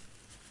anhu.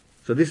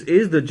 So this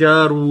is the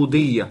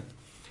Jarudiyah.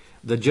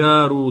 The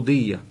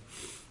Jarudiyah.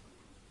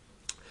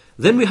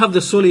 Then we have the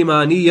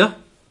Sulaymaniyah.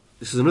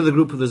 This is another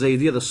group of the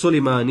Zaydiyah, the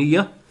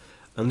Sulaymaniyah.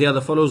 And they are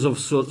the followers of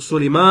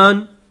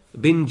Sulayman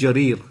bin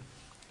Jarir.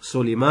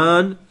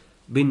 Sulayman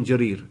bin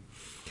Jarir.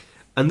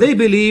 And they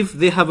believe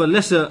they have a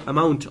lesser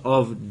amount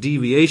of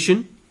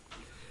deviation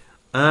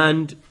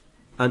and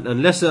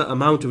lesser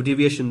amount of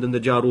deviation than the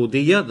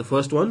Jarudiyya, the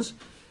first ones.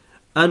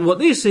 And what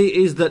they say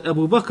is that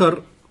Abu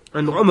Bakr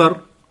and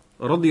Umar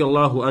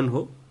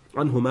radiyallahu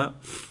anhuma,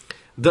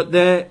 that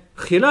their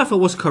khilafah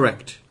was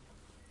correct.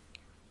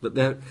 That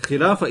their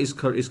khilafah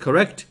is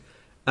correct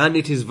and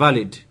it is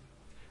valid.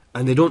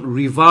 And they don't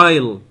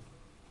revile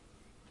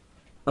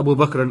Abu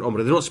Bakr and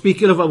Umar. They don't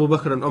speak ill of Abu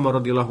Bakr and Umar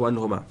radiyallahu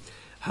anhuma.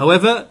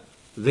 However,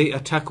 they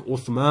attack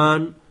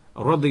Uthman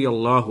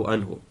radiyallahu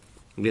anhu.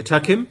 They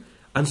attack him,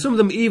 and some of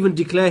them even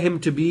declare him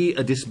to be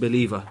a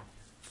disbeliever.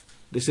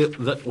 They say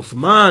that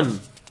Uthman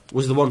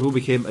was the one who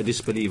became a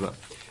disbeliever.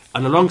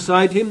 And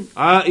alongside him,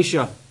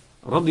 Aisha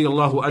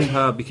radiyallahu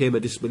anha became a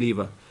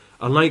disbeliever.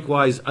 And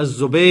likewise,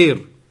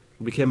 Az-Zubair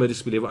became a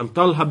disbeliever. And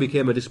Talha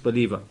became a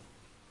disbeliever.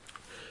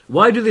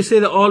 Why do they say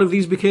that all of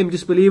these became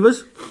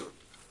disbelievers?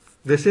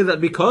 They say that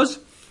because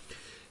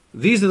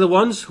these are the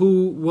ones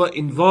who were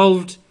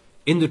involved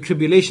in the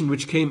tribulation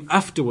which came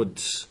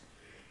afterwards.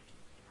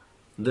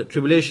 The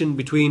tribulation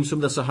between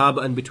some of the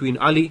Sahaba and between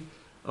Ali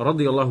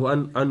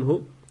radiyallahu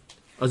anhu,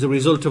 as a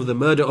result of the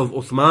murder of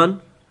Uthman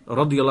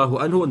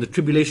radiyallahu anhu, and the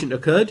tribulation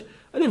occurred.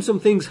 And then some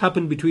things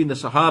happened between the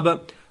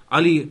Sahaba,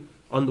 Ali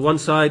on the one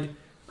side,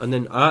 and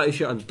then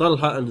Aisha and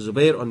Talha and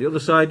Zubair on the other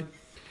side.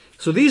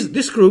 So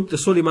this group, the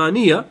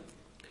Sulaymaniyya,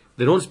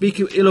 they don't speak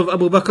ill of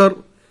Abu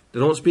Bakr, they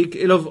don't speak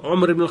ill of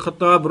Umar ibn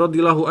al-Khattab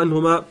radiyallahu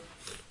anhuma.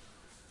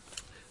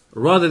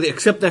 Rather, they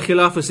accept their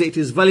khilafah, say it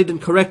is valid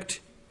and correct.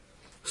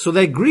 So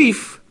their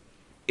grief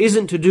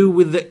isn't to do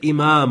with the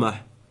imamah.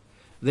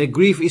 Their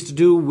grief is to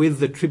do with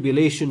the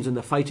tribulations and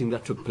the fighting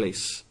that took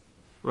place.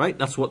 Right?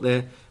 That's what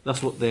their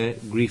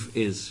grief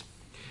is.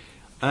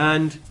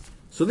 And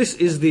so this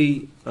is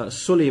the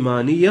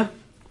Sulaymaniyya,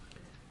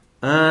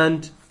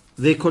 and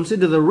they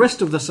consider the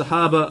rest of the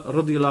Sahaba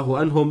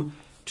radiyallahu anhum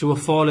to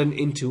have fallen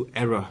into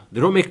error. They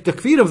don't make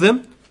takfir of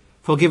them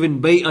for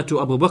giving bay'ah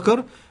to Abu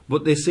Bakr,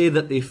 but they say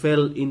that they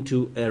fell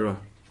into error.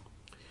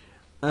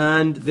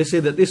 And they say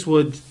that this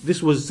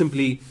was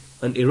simply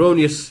an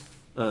erroneous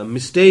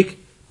mistake,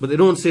 but they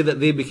don't say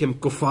that they became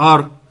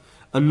kuffar,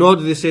 and nor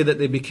do they say that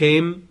they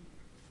became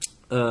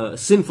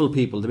sinful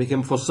people, they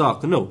became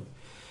fusaq. No.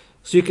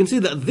 So you can see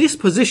that this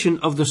position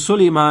of the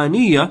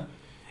Sulaymaniyya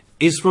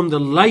is from the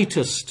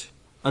lightest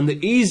and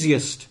the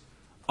easiest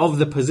of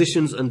the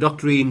positions and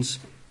doctrines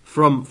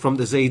from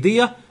the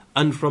Zaydiyya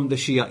and from the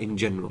Shia in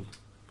general.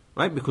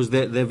 Right? Because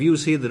their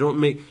views here, they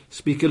don't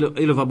speak ill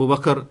of Abu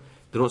Bakr,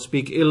 they don't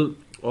speak ill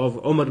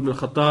of Umar ibn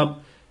al-Khattab,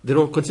 they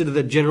don't consider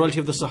the generality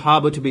of the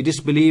Sahaba to be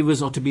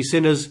disbelievers or to be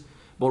sinners,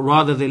 but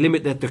rather they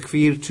limit their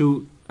takfir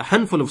to a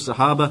handful of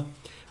Sahaba,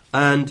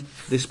 and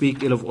they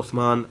speak ill of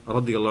Uthman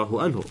radiyallahu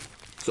anhu.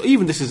 So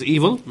even this is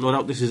evil, no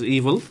doubt this is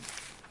evil,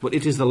 but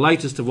it is the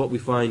lightest of what we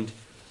find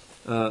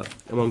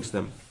amongst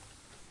them.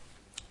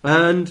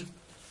 And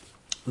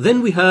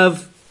then we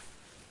have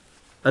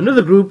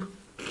another group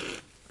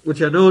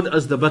which are known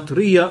as the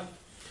Batriyya,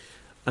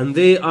 and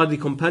they are the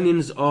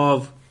companions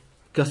of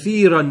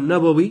Kathir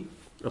al-Nawawi,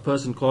 a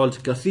person called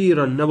Kathir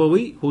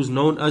al-Nawawi, who's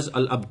known as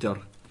Al-Abtar.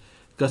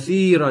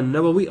 Kathir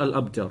al-Nawawi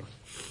Al-Abtar.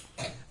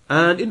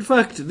 And in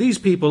fact, these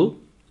people,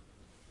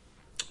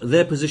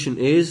 their position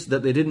is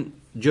that they didn't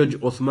judge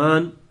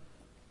Uthman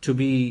to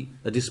be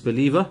a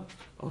disbeliever,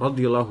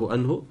 radiyallahu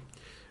anhu.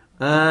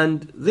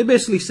 And they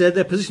basically said,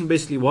 their position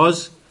basically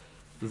was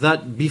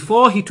that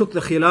before he took the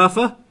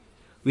Khilafah,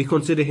 we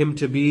consider him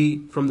to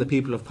be from the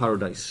people of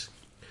paradise.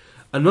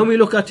 And when we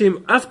look at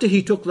him after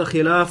he took the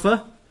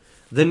Khilafah,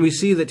 then we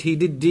see that he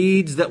did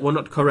deeds that were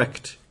not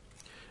correct.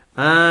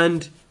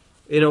 And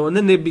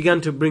then they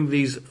began to bring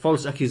these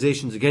false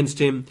accusations against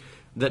him,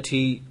 that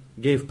he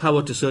gave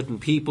power to certain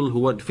people who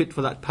weren't fit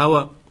for that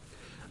power.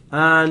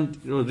 And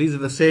these are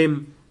the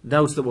same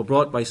doubts that were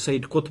brought by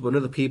Sayyid Qutb and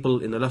other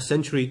people in the last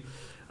century.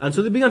 And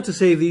so they began to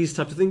say these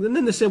types of things. And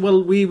then they said,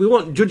 well, we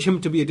won't judge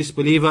him to be a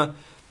disbeliever,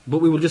 but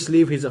we will just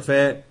leave his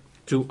affair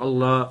to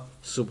Allah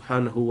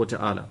subhanahu wa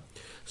ta'ala.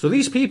 So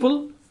these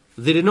people,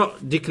 they did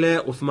not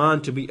declare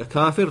Uthman to be a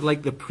kafir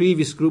like the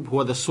previous group who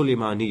are the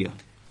Sulaymaniyya.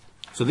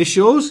 So this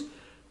shows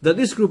that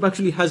this group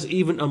actually has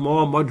even a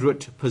more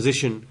moderate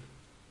position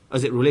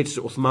as it relates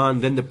to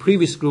Uthman than the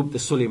previous group, the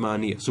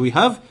Sulaymaniyya. So we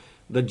have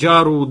the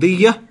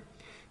Jarudiyya,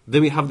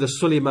 then we have the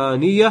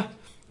Sulaymaniyya,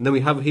 and then we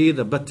have here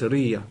the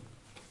Batriyya.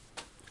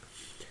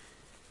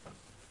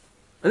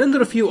 And then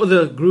there are a few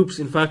other groups,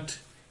 in fact,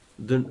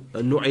 the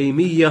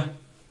Nu'aymiyya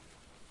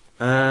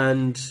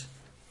and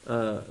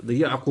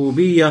the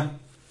Ya'qubiyya.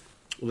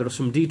 There are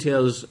some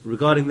details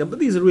regarding them, but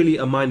these are really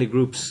minor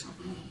groups.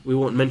 We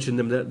won't mention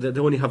them. They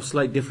only have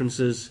slight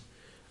differences.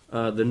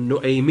 The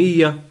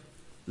Nu'aymiyya,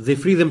 they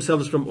free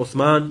themselves from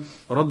Uthman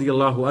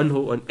radiyallahu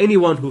anhu and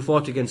anyone who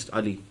fought against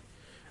Ali,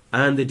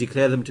 and they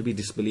declare them to be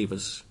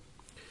disbelievers.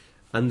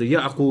 And the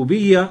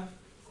Ya'qubiyya,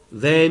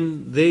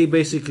 then they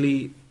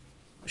basically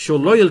show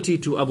loyalty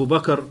to Abu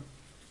Bakr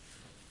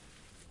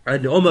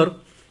and Umar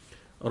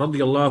to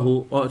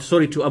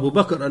Abu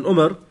Bakr and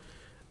Umar,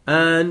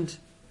 and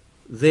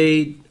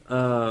they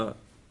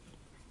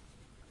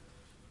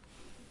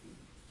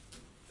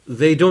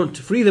they don't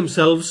free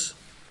themselves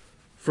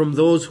from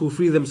those who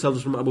free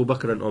themselves from Abu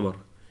Bakr and Umar.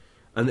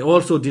 And they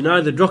also deny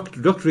the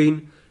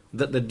doctrine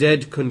that the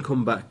dead can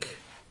come back,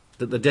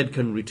 that the dead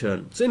can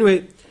return. So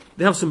anyway,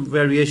 they have some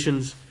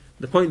variations.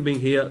 The point being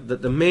here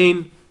that the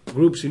main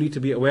groups you need to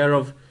be aware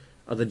of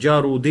are the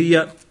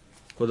Jarudiyya,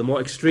 or the more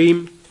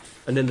extreme,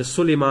 and then the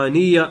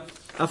Sulaimaniyya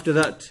after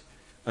that,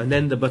 and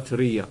then the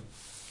Batriyya.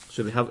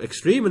 So they have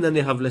extreme and then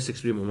they have less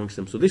extreme amongst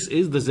them. So this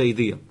is the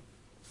Zaydiyya.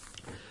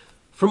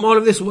 From all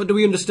of this, what do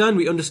we understand?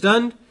 We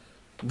understand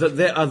that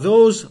there are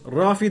those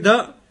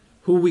Rafida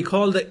who we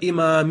call the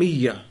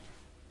Imamiyya.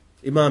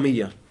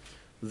 Imamiyya.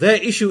 Their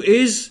issue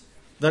is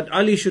that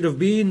Ali should have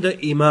been the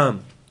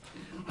Imam.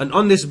 And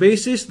on this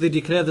basis, they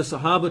declare the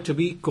Sahaba to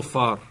be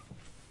kuffar.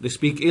 They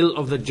speak ill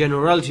of the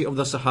generality of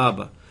the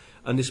Sahaba.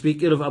 And they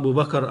speak ill of Abu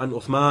Bakr and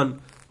Uthman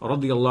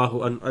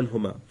radiyallahu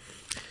anhuma.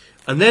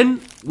 And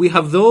then we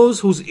have those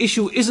whose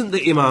issue isn't the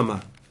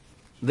Imamah.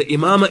 The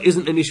Imamah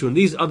isn't an issue. And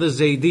these are the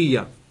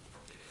Zaydiyya.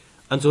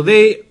 And so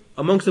they,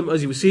 amongst them,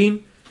 as you've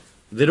seen,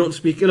 they don't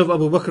speak ill of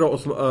Abu Bakr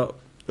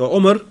or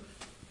Umar.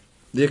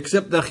 They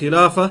accept their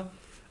Khilafah.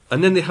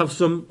 And then they have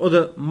some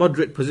other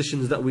moderate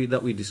positions that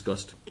we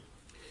discussed.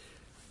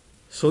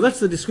 So that's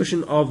the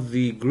discussion of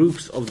the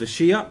groups of the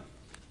Shia.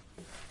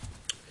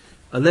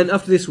 And then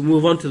after this we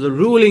move on to the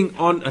ruling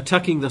on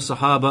attacking the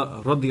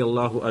Sahaba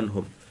radiyallahu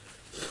anhum.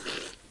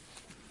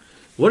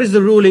 What is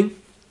the ruling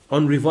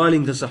on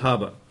reviling the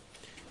Sahaba?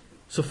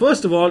 So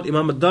first of all,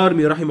 Imam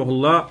ad-Darimi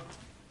rahimahullah,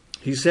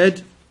 he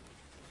said,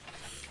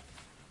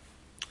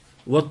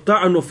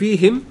 وَالطَّعْنُ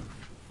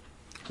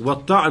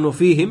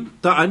فِيهِمْ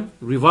ta'an,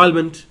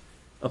 revilement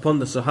upon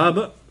the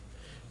Sahaba,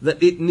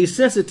 that it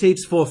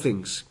necessitates four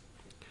things.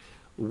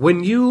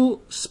 When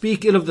you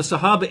speak ill of the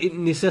Sahaba, it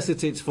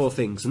necessitates four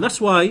things. And that's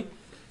why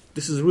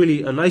this is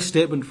really a nice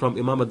statement from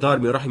Imam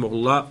ad-Darimi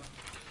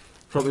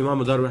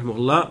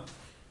rahimahullah,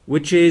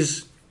 which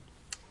is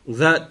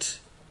that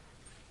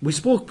we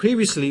spoke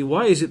previously,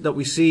 why is it that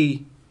we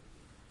see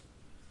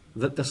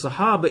that the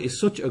Sahaba is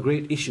such a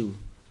great issue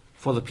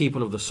for the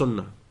people of the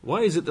Sunnah?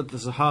 Why is it that the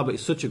Sahaba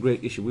is such a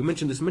great issue? We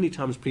mentioned this many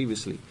times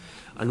previously.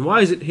 And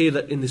why is it here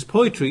that in this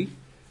poetry,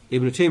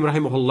 Ibn Taymiyyah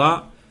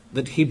rahimahullah,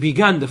 that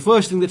the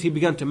first thing that he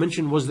began to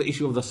mention was the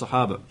issue of the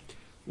Sahaba?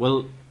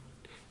 Well,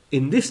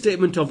 in this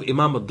statement of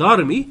Imam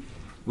ad-Darimi,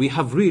 we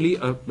have really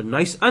a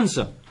nice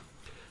answer.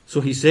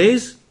 So he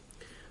says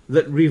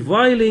that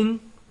reviling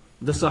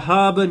the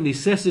Sahaba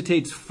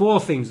necessitates four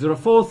things. There are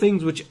four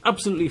things which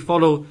absolutely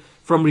follow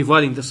from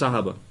reviling the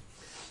Sahaba.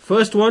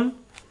 First one,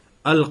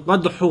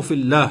 al-qadhu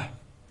fillah.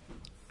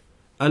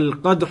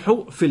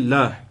 Al-qadhu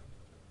fillah.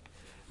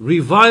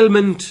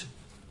 Revilement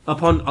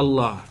upon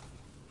Allah.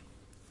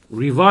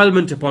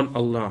 Revilement upon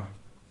Allah.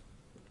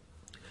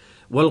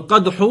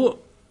 Wal-qadhu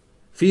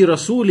fi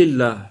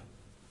rasulillah.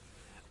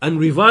 And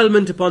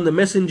revilement upon the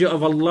Messenger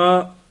of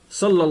Allah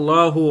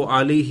sallallahu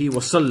alayhi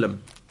wasallam.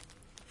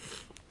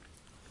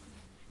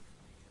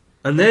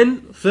 And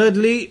then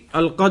thirdly,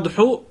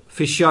 al-qadhu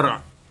fi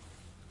shara'.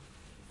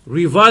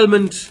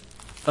 Revilement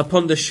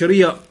upon the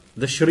Sharia,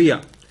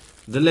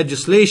 the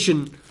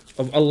legislation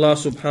of Allah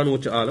subhanahu wa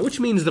ta'ala, which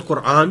means the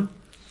Quran,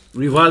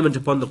 revilement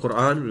upon the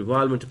Quran,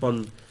 revilement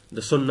upon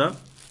the Sunnah.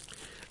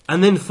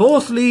 And then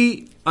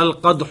fourthly,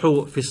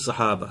 al-qadhu fi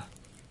sahaba.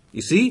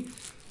 You see,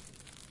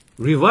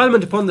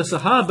 revilement upon the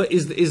Sahaba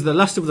is the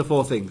last of the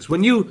four things.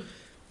 When you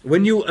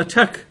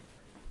attack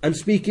and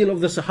speak ill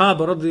of the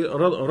Sahaba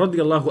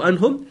radiyallahu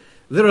anhum,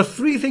 there are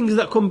three things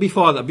that come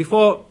before that.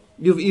 Before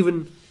you've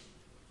even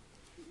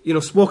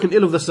spoken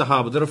ill of the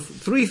Sahaba, there are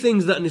three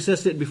things that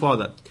necessitate before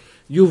that.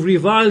 You've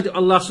reviled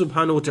Allah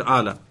subhanahu wa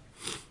ta'ala.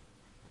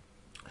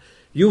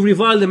 You've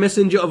reviled the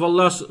Messenger of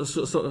Allah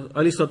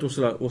alayhi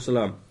salatu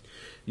wasalam.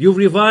 You've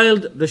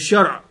reviled the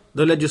shar',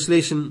 the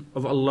legislation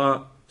of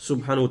Allah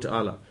subhanahu wa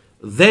ta'ala.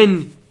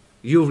 Then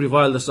you've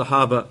reviled the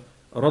Sahaba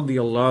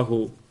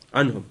radiyallahu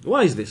anhum.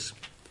 Why is this?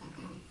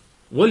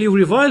 Well, you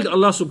reviled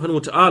Allah subhanahu wa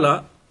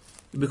ta'ala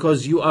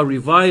because you are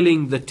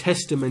reviling the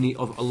testimony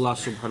of Allah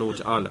subhanahu wa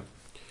ta'ala.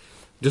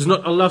 Does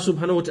not Allah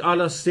subhanahu wa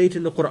ta'ala state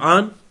in the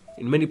Quran,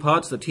 in many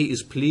parts, that He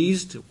is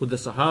pleased with the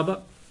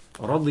Sahaba,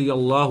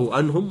 radiyallahu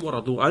anhum wa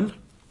radu anh?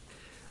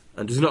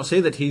 And does not say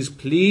that He is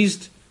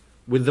pleased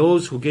with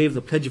those who gave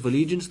the Pledge of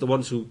Allegiance, the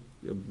ones who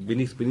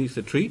beneath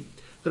the tree?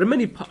 There are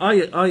many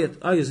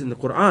ayahs in the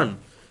Quran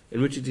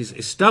in which it is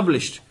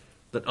established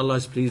that Allah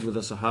is pleased with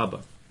the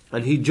Sahaba.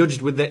 And He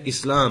judged with their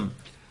Islam,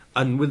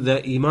 and with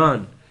their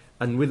Iman,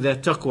 and with their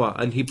Taqwa,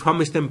 and He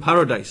promised them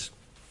paradise.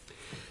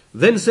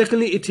 Then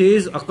secondly, it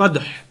is a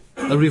qadh,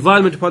 a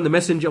revilement upon the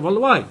Messenger of Allah.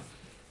 Why?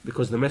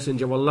 Because the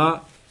Messenger of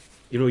Allah,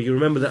 you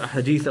remember the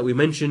hadith that we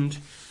mentioned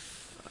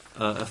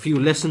a few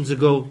lessons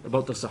ago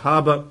about the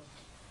Sahaba,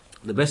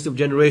 the best of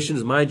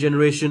generations, my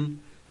generation,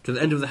 to the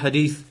end of the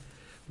hadith.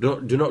 Do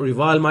not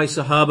revile my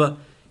Sahaba,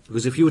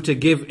 because if you were to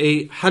give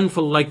a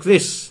handful like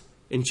this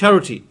in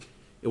charity,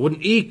 it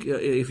wouldn't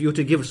if you were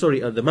to give,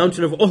 the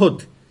mountain of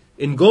Uhud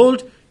in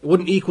gold, it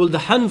wouldn't equal the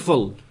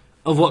handful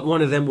of what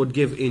one of them would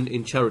give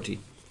in charity.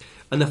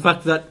 And the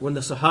fact that when the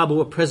Sahaba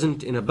were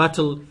present in a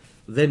battle,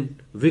 then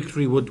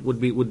victory would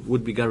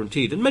be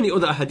guaranteed. And many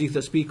other hadith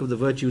that speak of the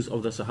virtues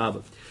of the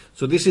Sahaba.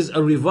 So this is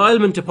a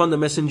revilement upon the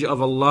Messenger of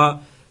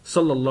Allah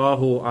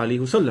sallallahu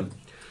alaihi wasallam.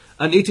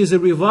 And it is a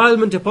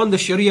revilement upon the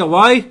Sharia.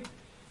 Why?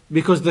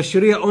 Because the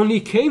Sharia only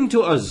came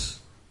to us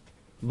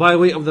by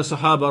way of the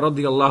Sahaba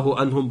radiallahu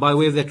anhum, by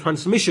way of their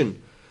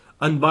transmission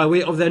and by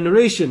way of their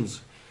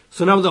narrations.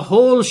 So now the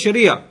whole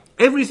Sharia,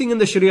 everything in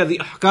the Sharia, the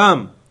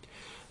ahkam,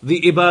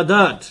 the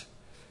ibadat,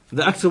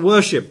 the acts of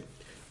worship,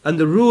 and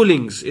the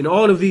rulings in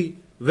all of the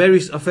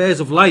various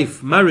affairs of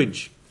life,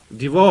 marriage,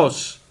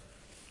 divorce,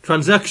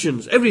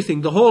 transactions,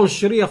 everything, the whole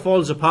Sharia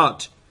falls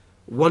apart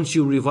once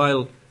you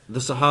revile the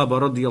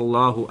Sahaba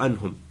radiallahu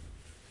anhum.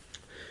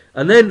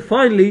 And then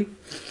finally,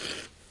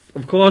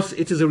 of course,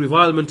 it is a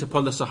revilement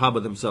upon the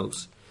Sahaba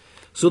themselves.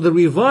 So the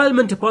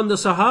revilement upon the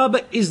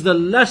Sahaba is the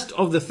last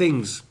of the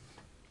things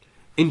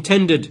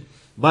intended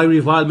by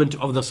revilement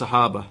of the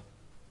Sahaba.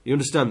 You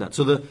understand that?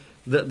 So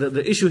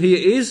the issue here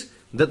is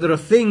that there are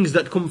things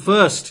that come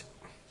first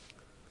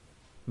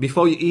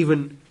before you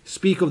even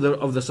speak of the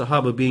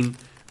Sahaba being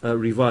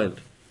reviled.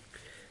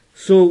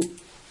 So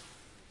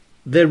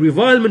the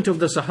revilement of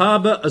the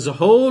Sahaba as a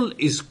whole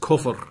is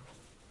kufr.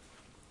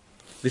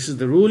 This is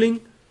the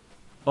ruling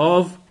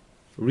of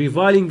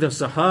reviling the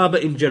Sahaba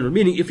in general.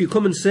 Meaning, if you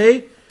come and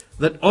say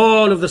that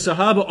all of the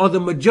Sahaba or the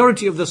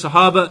majority of the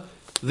Sahaba,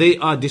 they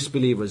are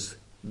disbelievers,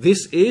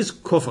 this is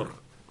kufr.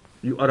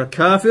 You are a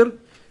kafir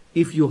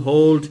if you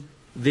hold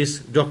this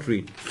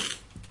doctrine.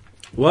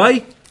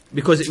 Why?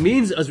 Because it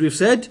means, as we've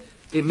said,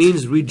 it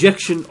means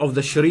rejection of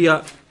the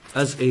Sharia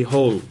as a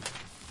whole.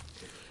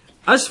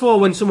 As for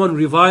when someone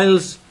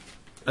reviles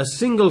a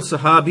single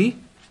Sahabi,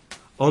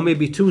 or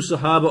maybe two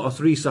Sahaba or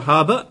three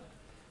Sahaba,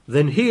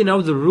 then here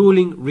now the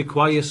ruling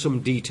requires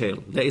some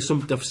detail. There is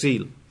some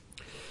tafsil.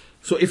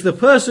 So if the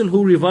person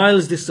who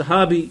reviles this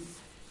Sahabi,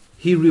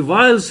 he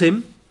reviles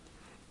him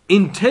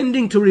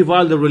intending to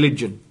revile the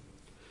religion.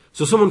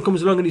 So someone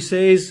comes along and he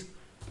says,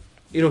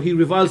 he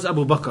reviles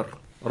Abu Bakr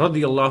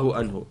radiyallahu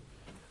anhu.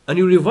 And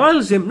he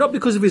reviles him not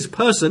because of his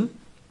person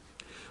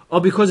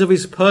or because of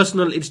his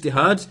personal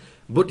ijtihad,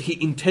 but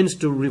he intends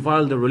to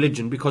revile the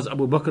religion because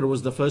Abu Bakr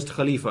was the first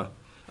Khalifa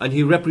and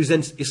he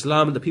represents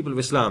Islam and the people of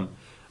Islam.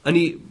 And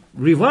he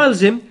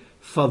reviles him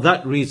for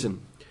that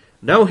reason.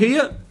 Now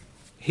here,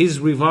 his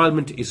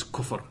revilement is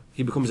kufr.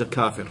 He becomes a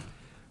kafir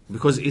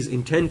because his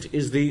intent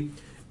is the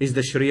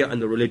Sharia and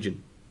the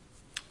religion.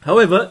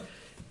 However,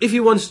 if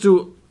he wants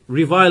to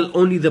revile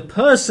only the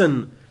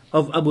person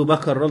of Abu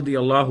Bakr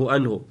radiyallahu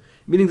anhu,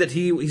 meaning that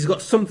he's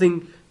got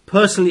something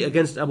personally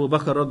against Abu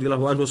Bakr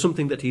radiyallahu anhu,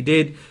 something that he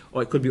did,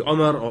 or it could be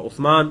Umar or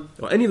Uthman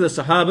or any of the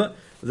Sahaba,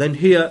 then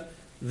here,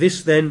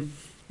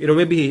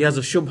 maybe he has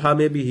a shubha,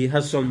 maybe he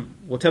has some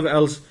whatever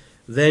else,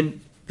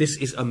 then this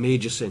is a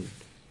major sin.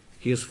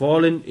 He has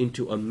fallen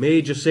into a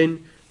major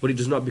sin, but he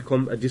does not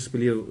become a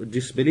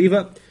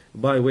disbeliever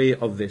by way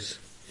of this.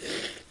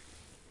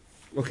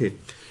 Okay,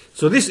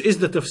 so this is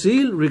the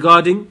tafsil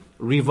regarding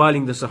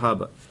reviling the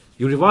Sahaba.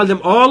 You revile them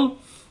all,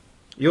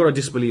 you're a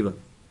disbeliever.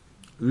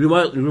 You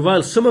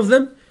revile some of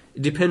them,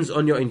 it depends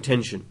on your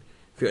intention.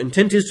 If your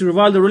intent is to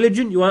revile the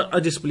religion, you are a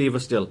disbeliever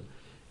still.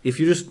 If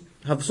you just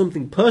have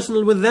something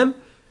personal with them,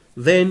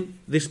 then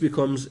this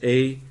becomes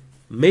a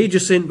major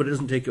sin, but it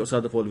doesn't take you outside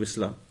the fold of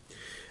Islam.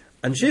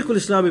 And Shaykh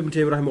al-Islam ibn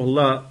Taymiyyah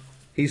rahimahullah,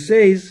 he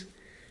says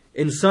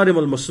in Sarim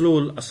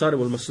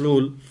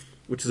al-Maslul,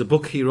 which is a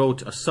book he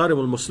wrote, As-Sarim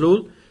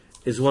al-Maslul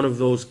is one of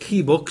those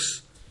key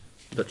books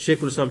that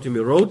Shaykh al-Islam ibn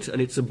Taymiyyah wrote,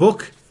 and it's a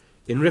book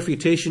in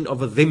refutation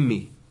of a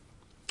dhimmi.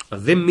 A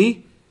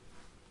dhimmi,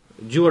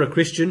 Jew or a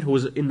Christian who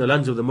was in the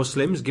lands of the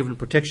Muslims, given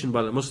protection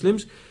by the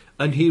Muslims,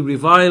 and he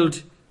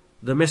reviled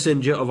the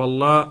Messenger of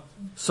Allah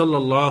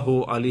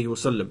sallallahu alaihi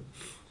wasallam.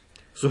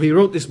 So he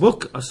wrote this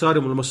book,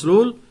 As-Sarim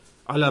al-Maslul,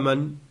 ala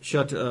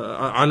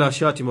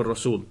shatim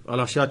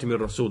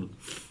al-Rasul.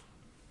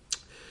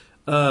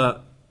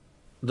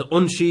 The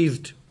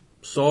unsheathed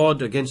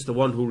sword against the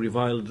one who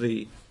reviled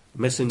the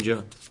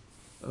Messenger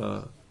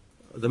sallallahu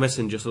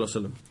alaihi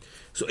wasallam.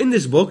 So in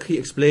this book he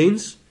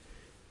explains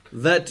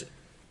that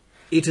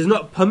it is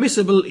not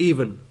permissible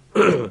even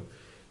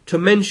to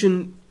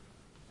mention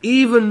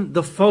even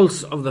the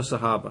faults of the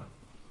Sahaba.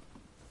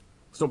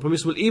 It's not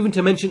permissible even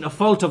to mention a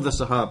fault of the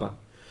Sahaba,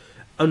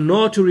 and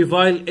nor to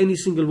revile any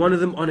single one of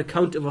them on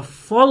account of a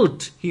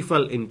fault he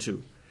fell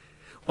into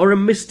or a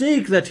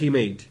mistake that he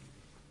made.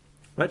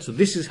 Right? So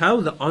this is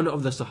how the honor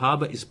of the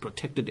Sahaba is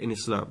protected in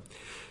Islam.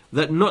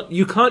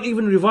 You can't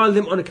even revile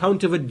them on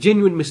account of a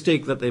genuine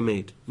mistake that they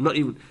made. Not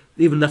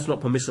even that's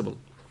not permissible.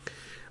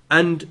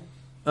 And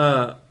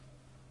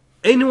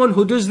anyone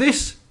who does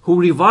this, who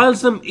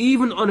reviles them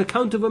even on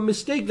account of a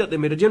mistake that they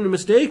made, a genuine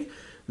mistake,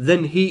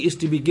 then he is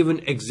to be given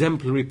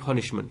exemplary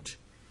punishment.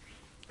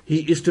 He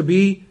is to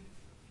be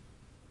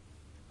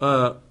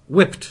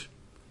whipped.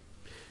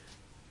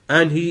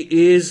 And he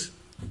is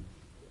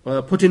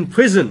put in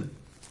prison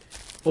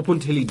up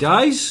until he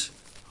dies,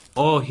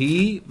 or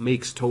he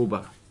makes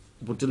tawbah.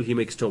 Up until he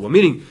makes tawbah.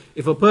 Meaning,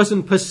 if a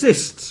person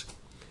persists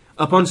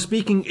upon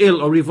speaking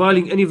ill or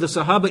reviling any of the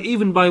Sahaba,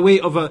 even by way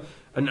of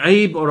an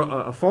aib or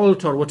a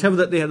fault or whatever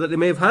that they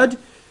may have had,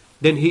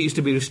 then he is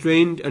to be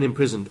restrained and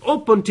imprisoned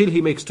up until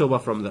he makes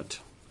tawbah from that.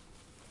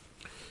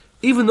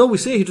 Even though we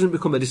say he doesn't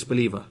become a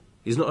disbeliever,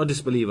 he's not a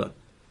disbeliever,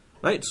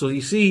 right? So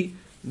you see,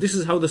 this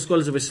is how the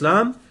scholars of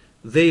Islam,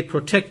 they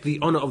protect the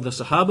honor of the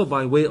Sahaba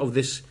by way of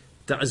this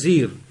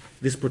ta'zir,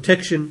 this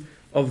protection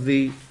of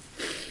the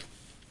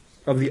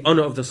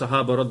honor of the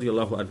Sahaba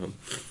radiyallahu anhum.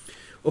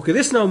 Okay,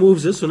 this now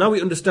moves us, so now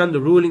we understand the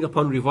ruling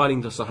upon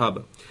reviling the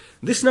Sahaba.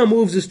 This now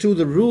moves us to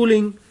the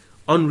ruling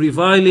on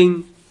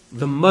reviling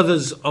the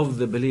mothers of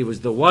the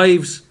believers, the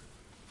wives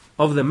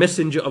of the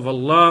Messenger of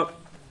Allah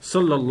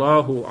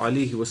sallallahu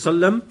alaihi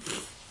wasallam.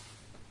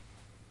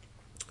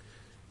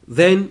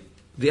 Then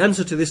the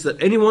answer to this,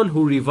 that anyone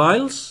who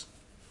reviles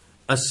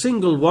a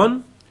single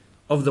one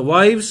of the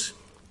wives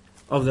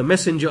of the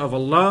Messenger of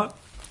Allah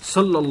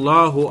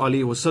sallallahu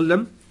alaihi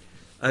wasallam,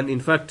 and in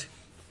fact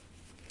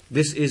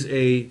this is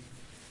a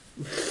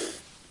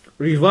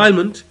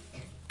revilement.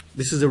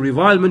 This is a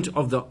revilement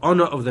of the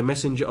honor of the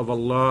Messenger of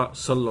Allah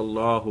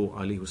sallallahu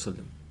alaihi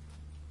wasallam.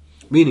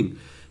 Meaning,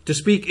 to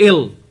speak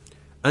ill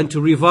and to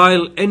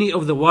revile any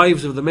of the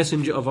wives of the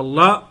Messenger of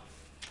Allah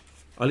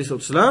alayhi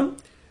wasallam,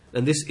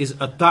 and this is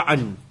a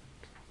ta'an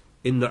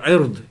in the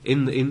ird,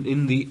 in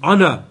the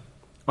honor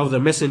of the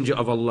Messenger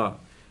of Allah.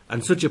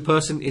 And such a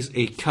person is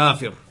a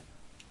kafir.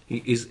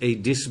 He is a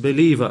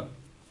disbeliever.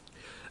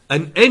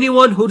 And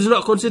anyone who does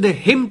not consider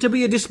him to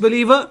be a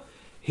disbeliever,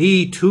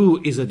 he too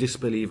is a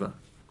disbeliever.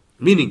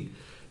 Meaning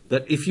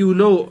that if you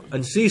know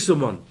and see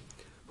someone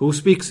who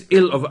speaks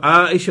ill of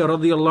Aisha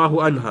radiyallahu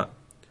anha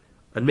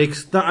and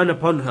makes ta'an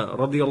upon her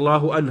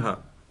radiyallahu anha,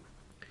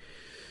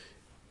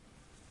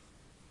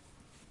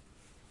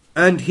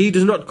 and he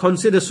does not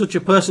consider such a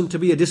person to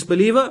be a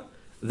disbeliever,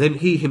 then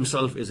he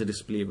himself is a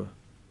disbeliever.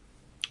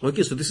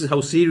 Okay, so this is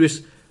how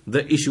serious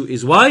the issue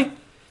is. Why?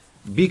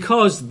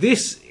 Because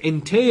this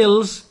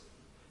entails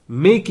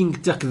making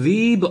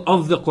takdeeb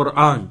of the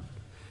Quran.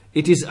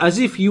 It is as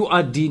if you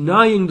are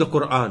denying the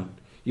Quran.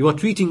 You are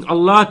treating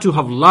Allah to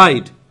have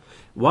lied.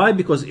 Why?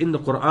 Because in the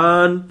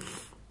Quran,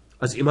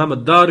 as Imam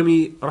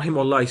Ad-Darimi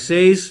rahimahullah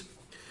says,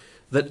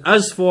 that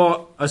as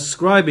for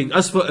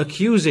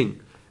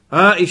accusing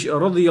Aisha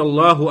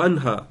radiyallahu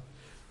anha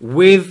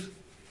with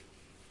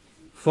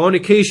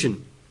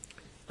fornication,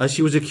 as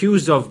she was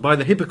accused of by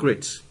the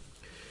hypocrites,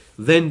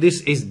 then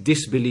this is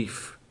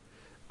disbelief.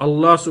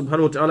 Allah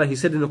subhanahu wa ta'ala, He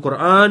said in the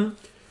Quran,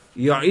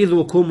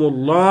 يَعِذُكُمُ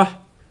اللَّهُ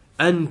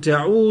أَن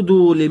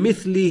تَعُودُوا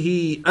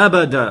لِمِثْلِهِ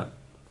أَبَدًا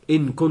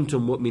إِن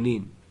كُنتُم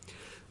مُؤْمِنِينَ.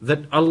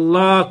 That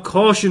Allah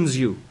cautions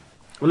you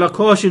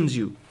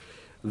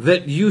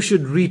that you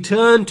should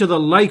return to the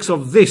likes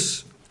of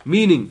this,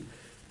 meaning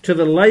to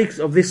the likes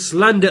of this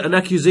slander and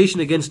accusation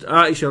against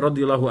Aisha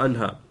radiyallahu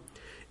anha,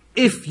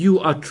 if you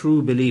are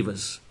true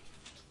believers.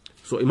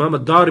 So Imam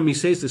Ad-Darimi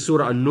says, the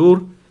Surah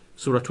An-Nur,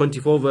 Surah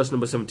 24, verse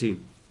number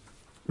 17.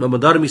 Imam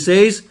Ad-Darimi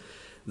says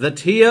that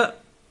here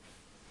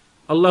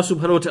Allah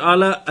subhanahu wa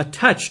ta'ala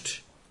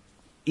attached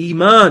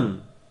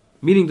Iman,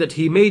 meaning that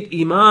He made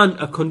Iman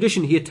a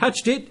condition, He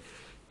attached it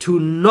to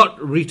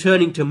not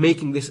returning to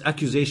making this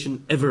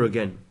accusation ever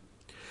again.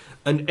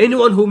 And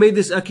anyone who made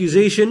this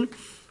accusation,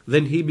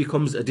 then he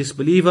becomes a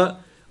disbeliever.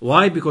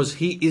 Why? Because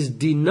he is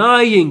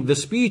denying the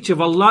speech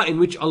of Allah in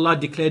which Allah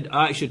declared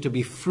Aisha to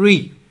be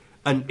free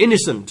and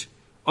innocent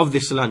of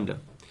this slander.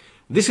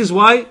 This is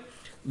why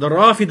the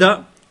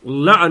Rafida,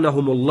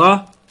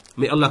 la'anahumullah,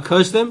 may Allah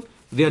curse them,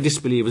 they are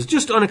disbelievers.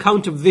 Just on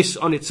account of this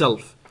on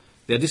itself.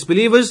 They are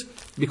disbelievers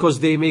because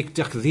they make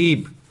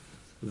takdeeb.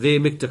 They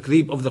make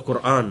takdeeb of the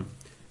Quran.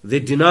 They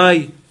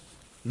deny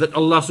that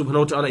Allah subhanahu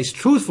wa ta'ala is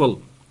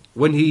truthful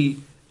when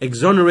He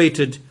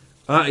exonerated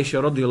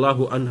Aisha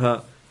radiyallahu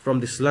anha from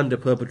the slander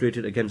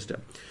perpetrated against her.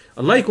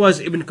 And likewise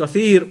Ibn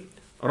Kathir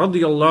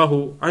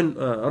radiyallahu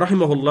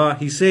rahimahullah,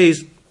 he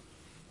says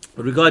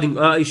regarding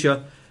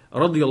Aisha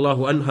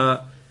radiyallahu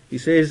anha, he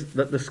says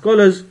that the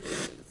scholars,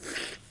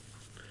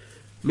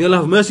 may Allah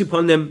have mercy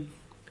upon them,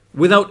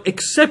 without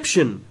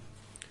exception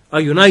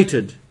are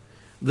united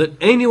that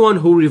anyone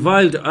who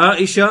reviled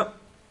Aisha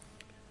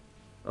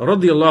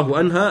radiyallahu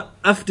anha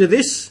after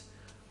this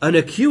and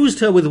accused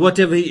her with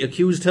whatever he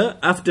accused her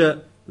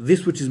after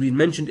this which has been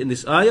mentioned in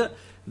this ayah,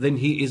 then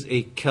he is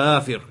a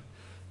kafir,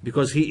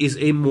 because he is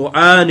a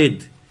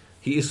mu'anid.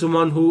 He is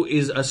someone who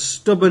is a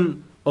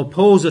stubborn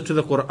opposer to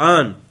the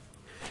Quran.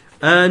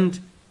 And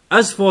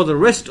as for the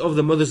rest of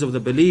the mothers of the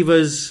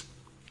believers,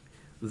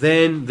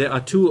 then there are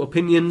two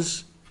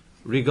opinions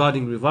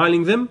regarding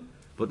reviling them,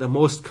 but the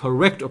most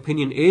correct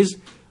opinion is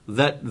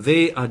that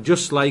they are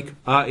just like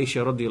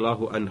Aisha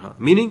radiyallahu anha.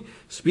 Meaning,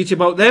 speech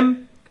about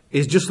them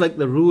is just like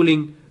the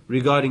ruling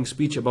regarding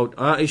speech about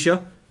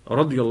Aisha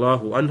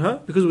radiyallahu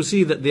anha, because we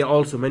see that they are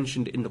also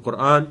mentioned in the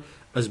Quran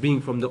as being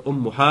from the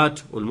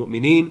Ummuhat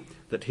al-Mu'mineen,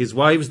 that his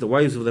wives, the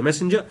wives of the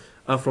Messenger,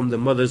 are from the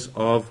mothers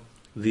of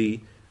the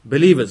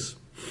believers.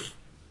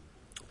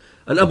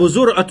 And Abu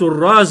Zur'atul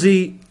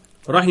Razi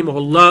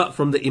rahimahullah,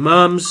 from the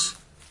Imams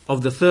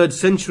of the 3rd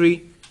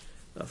century,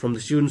 from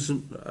the students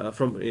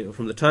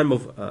from the time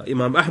of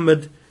Imam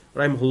Ahmad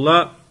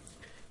rahimahullah,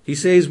 He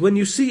says, when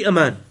you see a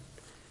man,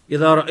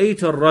 إِذَا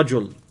رَأَيْتَ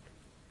الرَّجُلِ,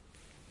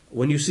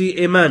 when you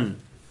see a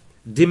man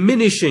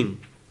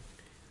diminishing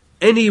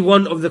any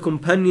one of the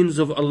companions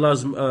of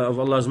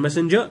Allah's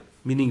Messenger,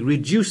 meaning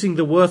reducing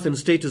the worth and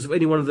status of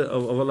any one of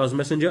Allah's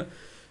Messenger,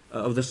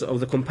 of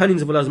the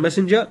companions of Allah's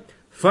Messenger,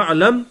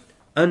 فَعْلَمْ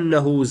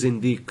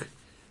أَنَّهُ زِنْدِيقٌ,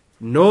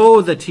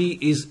 know that he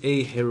is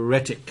a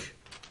heretic.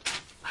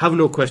 Have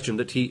no question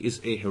that he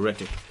is a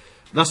heretic.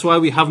 That's why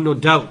we have no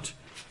doubt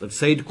that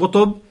Sayyid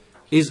Qutb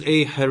is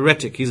a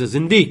heretic. He's a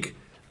zindiq,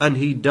 and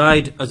he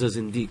died as a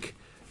zindiq,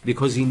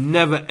 because he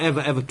never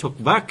ever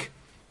took back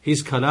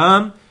his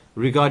kalam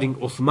regarding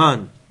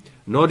Uthman,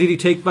 nor did he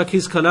take back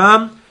his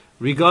kalam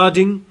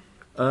regarding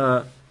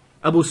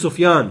Abu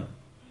Sufyan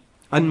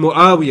and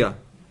Muawiyah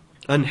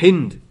and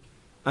Hind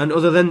and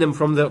other than them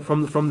from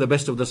the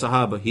best of the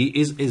Sahaba. He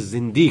is a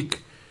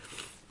zindiq.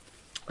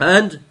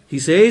 And he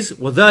says,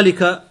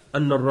 وَذَلِكَ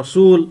أَنَّ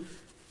الرَّسُولِ,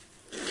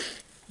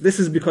 this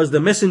is because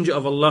the Messenger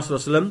of Allah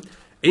sallallahu alaihi wasallam,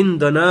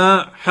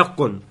 عِنْدَنَا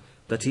حَقٌّ,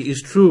 that he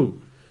is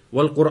true,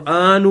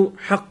 وَالْقُرْآنُ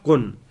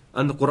حَقٌّ,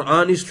 and the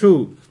Quran is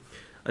true.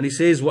 And he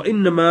says,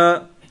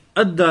 وَإِنَّمَا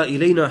أَدَّى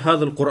إِلَيْنَا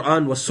هَذَا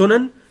الْقُرْآنُ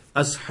وَالسُّنَنُ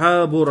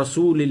أَصْحَابُ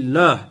رَسُولِ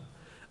اللَّهِ,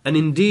 and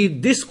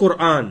indeed this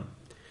Quran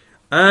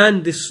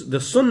and the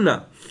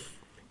Sunnah,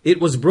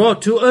 it was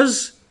brought to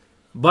us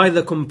by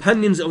the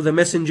companions of the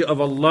Messenger of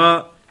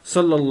Allah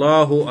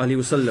sallallahu alaihi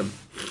wasallam.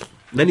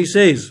 Then he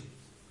says,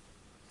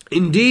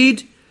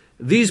 indeed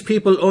these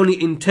people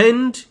only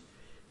intend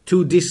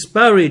to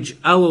disparage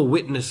our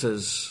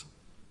witnesses.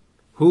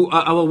 Who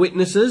are our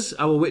witnesses?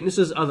 Our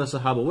witnesses are the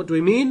Sahaba. What do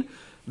we mean?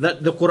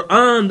 That the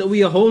Quran that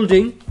we are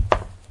holding,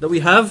 that we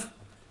have,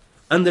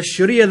 and the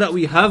Sharia that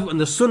we have, and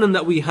the Sunnah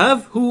that we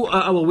have, who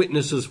are our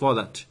witnesses for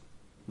that?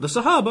 The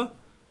Sahaba.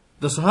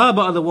 The Sahaba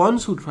are the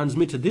ones who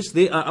transmitted this.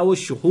 They are our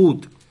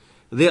shuhud.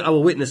 They are our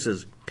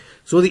witnesses.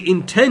 So the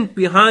intent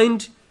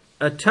behind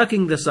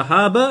attacking the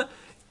Sahaba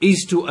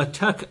is to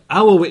attack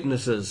our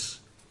witnesses,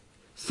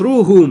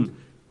 through whom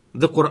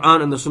the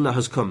Quran and the Sunnah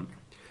has come.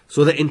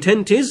 So the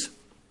intent is,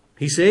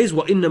 he says,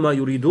 وَإِنَّمَا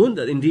يُرِيدُونَ,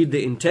 that indeed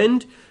they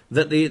intend,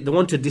 that they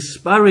want to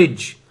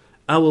disparage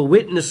our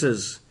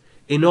witnesses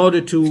in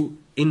order to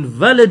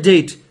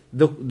invalidate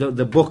the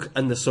book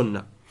and the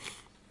Sunnah.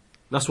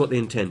 That's what they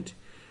intend.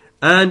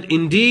 And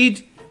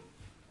indeed,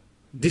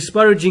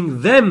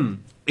 disparaging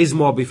them is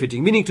more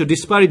befitting. Meaning to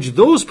disparage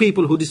those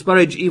people who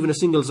disparage even a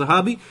single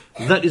Sahabi,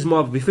 that is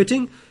more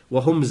befitting.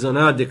 وَهُمْ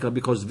زَنَادِقَ,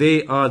 because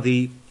they are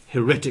the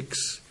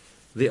heretics.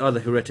 They are the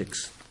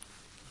heretics.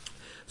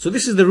 So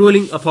this is the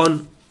ruling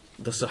upon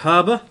the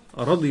Sahaba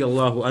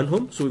radiyallahu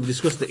anhum. So we've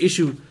discussed the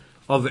issue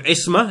of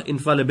isma,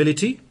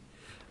 infallibility.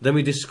 Then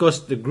we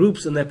discussed the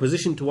groups and their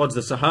position towards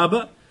the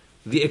Sahaba.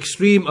 The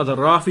extreme are the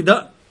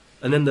Rafida,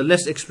 and then the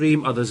less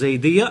extreme are the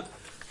Zaydiyah.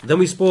 Then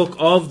we spoke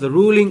of the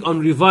ruling on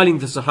reviling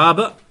the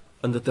Sahaba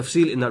and the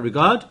tafsil in that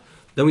regard.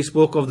 Then we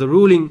spoke of the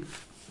ruling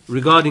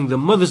regarding the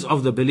mothers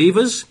of the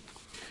believers.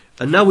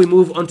 And now we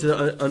move on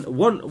to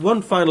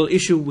one final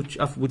issue which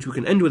we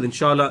can end with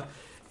inshallah,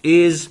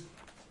 is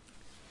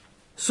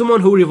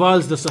someone who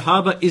reviles the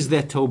Sahaba, is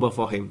there tawbah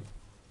for him?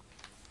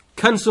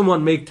 Can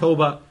someone make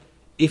tawbah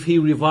if he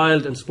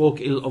reviled and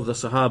spoke ill of the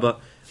Sahaba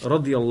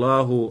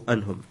radiyallahu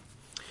anhum?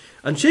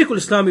 And Shaykh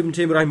al-Islam Ibn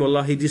Taymiyyah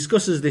rahimahullah, he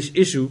discusses this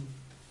issue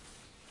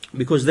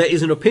because there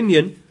is an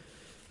opinion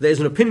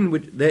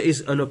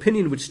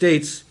which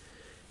states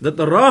that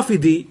the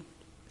Rafidi,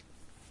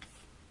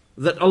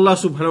 that Allah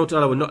subhanahu wa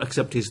ta'ala will not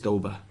accept his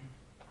tawbah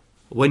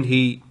when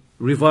he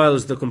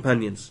reviles the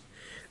companions.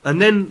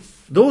 And then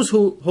those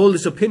who hold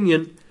this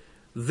opinion,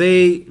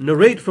 they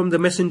narrate from the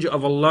Messenger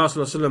of Allah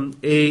sallallahu alaihi wasallam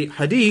a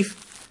hadith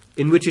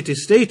in which it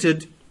is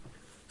stated,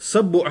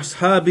 Sabbu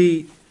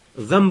ashabi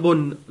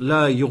dhanbun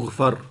la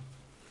yughfar,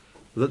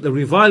 that the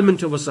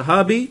revilement of a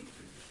Sahabi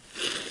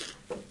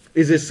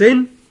is a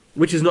sin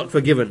which is not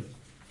forgiven.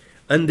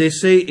 And they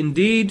say,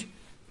 indeed,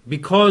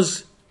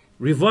 because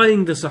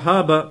reviling the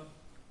Sahaba,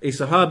 a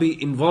Sahabi,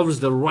 involves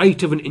the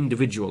right of an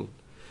individual.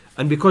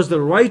 And because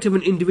the right of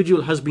an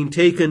individual has been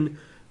taken,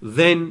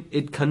 then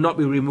it cannot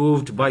be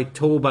removed by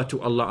tawbah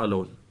to Allah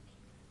alone.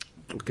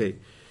 Okay.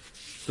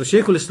 So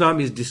Shaykh al-Islam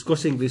is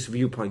discussing this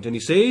viewpoint, and he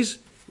says,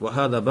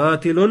 وَهَذَا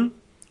بَاطِلٌ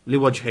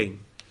لِوَجْهَيْنِ.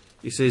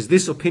 He says,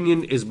 this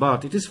opinion is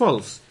bad, it is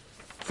false,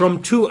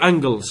 from two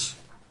angles.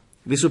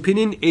 This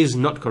opinion is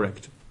not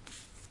correct.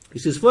 He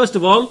says, first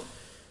of all,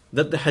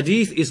 that the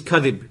hadith is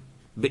kadhib,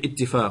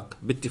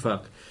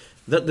 bittifaq.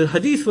 That the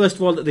hadith, first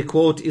of all, that they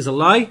quote is a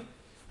lie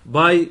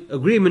by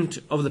agreement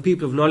of the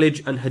people of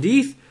knowledge and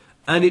hadith,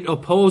 and it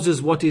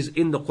opposes what is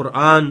in the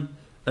Quran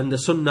and the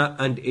Sunnah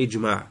and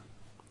Ijma'.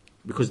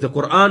 Because the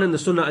Quran and the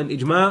Sunnah and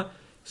Ijma'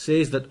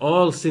 says that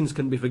all sins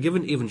can be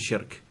forgiven, even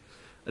shirk.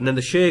 And then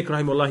the Shaykh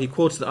rahimahullah, he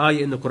quotes the ayah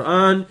in the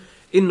Quran,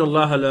 إِنَّ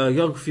اللَّهَ لَا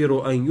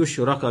يَغْفِرُ أَن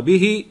يُشْرَكَ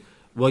بِهِ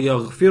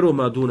وَيَغْفِرُ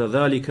مَا دُونَ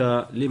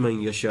ذَلِكَ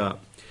لِمَنْ يَشَاءُ.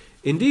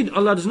 Indeed,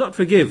 Allah does not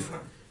forgive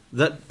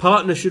that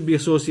partner should be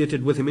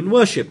associated with him in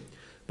worship,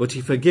 but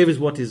he forgives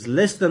what is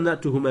less than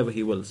that to whomever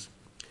he wills.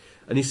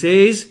 And he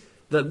says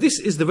that this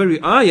is the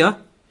very ayah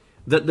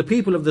that the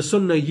people of the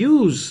Sunnah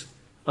use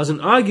as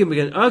an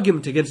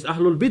argument against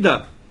Ahlul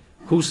Bidah,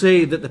 who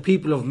say that the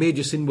people of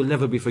major sin will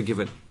never be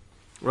forgiven.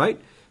 Right?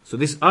 So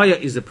this ayah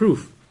is the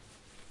proof.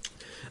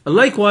 And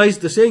likewise,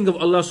 the saying of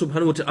Allah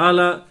subhanahu wa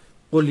ta'ala,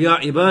 قُلْ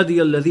يَا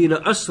عِبَادِيَ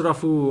الَّذِينَ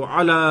أَسْرَفُوا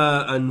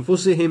عَلَىٰ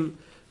أَنفُسِهِمْ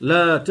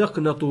لَا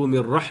تَقْنَطُوا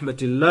مِنْ رَحْمَةِ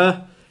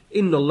اللَّهِ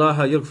إِنَّ اللَّهَ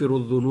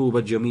يَغْفِرُ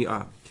الذُّنُوبَ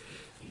جَمِيعًا.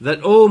 That,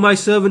 O my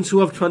servants who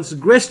have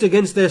transgressed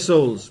against their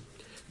souls,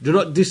 do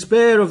not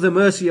despair of the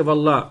mercy of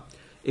Allah.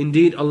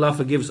 Indeed, Allah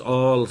forgives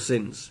all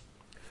sins.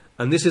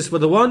 And this is for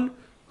the one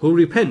who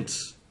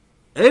repents.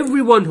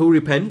 Everyone who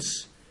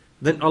repents,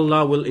 then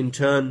Allah will in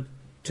turn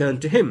turn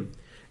to him,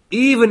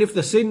 even if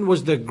the sin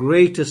was the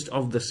greatest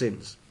of the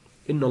sins.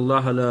 إِنَّ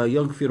اللَّهَ لَا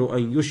يَغْفِرُ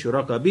أَن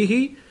يُشْرَكَ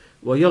بِهِ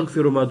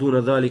وَيَغْفِرُ مَا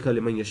دُونَ ذَلِكَ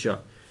لِمَنْ يَشَاءُ.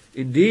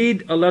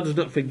 Indeed, Allah does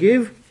not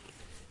forgive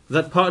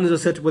that partners are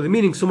set with,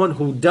 meaning someone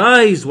who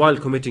dies while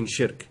committing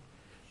shirk.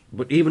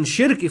 But even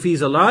shirk, if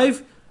he's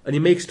alive and he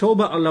makes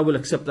tawbah, Allah will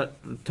accept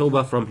that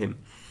tawbah from him.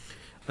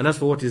 And as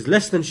for what is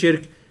less than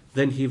shirk,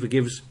 then He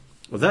forgives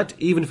that,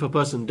 even if a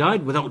person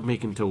died without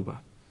making tawbah.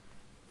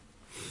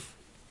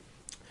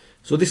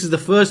 So this is the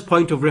first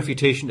point of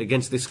refutation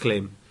against this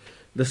claim.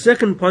 The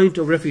second point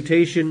of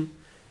refutation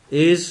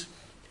is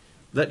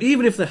that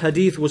even if the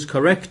hadith was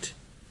correct,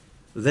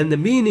 then the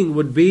meaning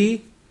would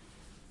be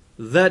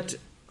that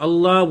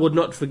Allah would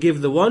not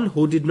forgive the one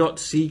who did not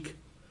seek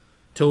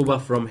tawbah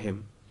from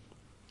Him.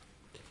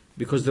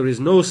 Because there is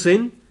no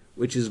sin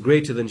which is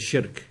greater than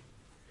shirk.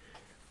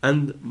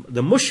 And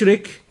the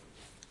mushrik,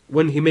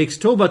 when he makes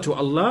tawbah to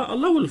Allah,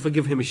 Allah will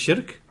forgive him his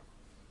shirk.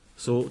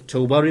 So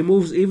tawbah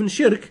removes even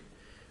shirk.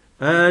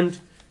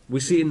 And we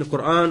see in the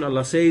Quran,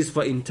 Allah says,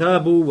 فَإِن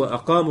تَابُوا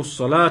وَأَقَامُوا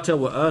الصَّلَاةَ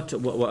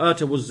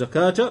وَآتَوُوا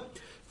الزَّكَاةَ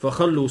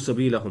فَخَلُّوا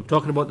سَبِيلَهُم.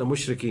 Talking about the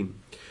mushrikeen.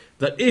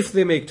 That if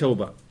they make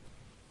tawbah,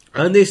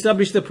 and they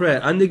establish the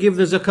prayer, and they give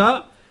the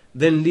zakah,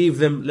 then leave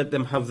them, let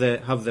them have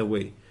their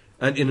way.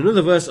 And in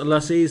another verse, Allah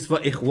says,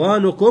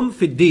 فَإِخْوَانُكُمْ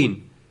فِي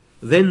الدِّينِ.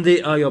 Then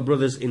they are your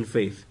brothers in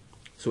faith.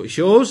 So it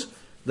shows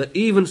that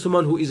even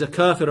someone who is a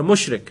kafir, a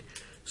mushrik,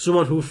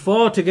 someone who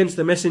fought against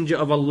the messenger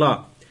of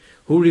Allah,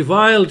 who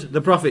reviled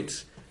the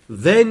prophets,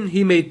 then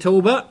he made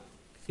tawbah,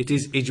 it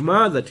is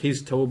ijma that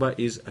his tawbah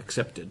is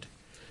accepted.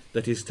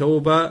 That his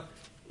tawbah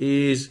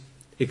is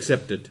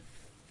accepted.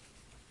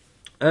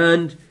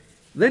 And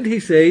then he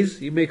says,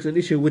 he makes an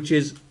issue which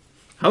is,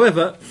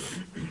 however,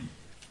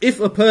 if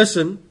a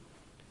person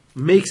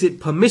makes it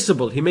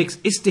permissible, he makes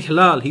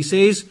istihlal, he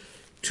says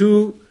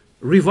to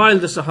revile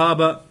the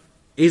Sahaba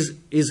is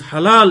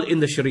halal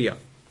in the Sharia.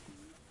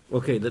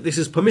 Okay, that this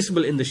is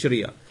permissible in the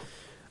Sharia.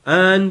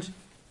 And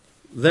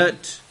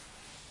that,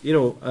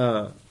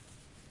 that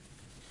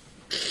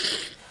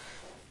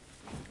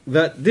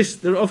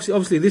this,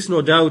 obviously this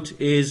no doubt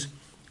is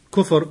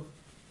kufr,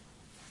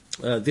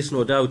 this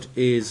no doubt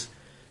is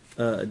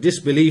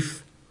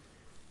disbelief,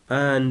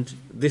 and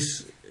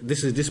this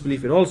is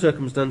disbelief in all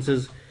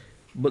circumstances.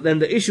 But then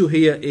the issue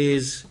here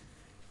is,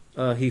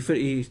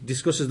 he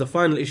discusses the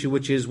final issue,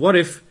 which is, what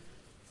if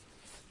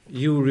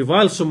you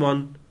revile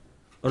someone,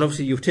 and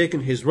obviously you've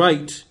taken his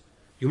right,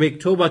 you make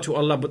tawbah to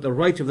Allah, but the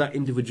right of that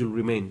individual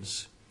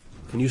remains.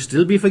 Can you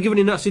still be forgiven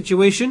in that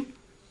situation?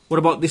 What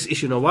about this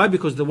issue now? Why?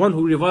 Because the one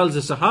who reviles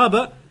the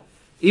Sahaba,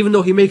 even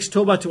though he makes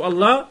tawbah to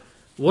Allah,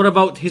 what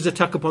about his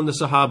attack upon the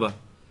Sahaba?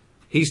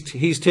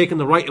 He's taken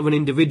the right of an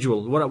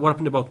individual. What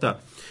happened about that?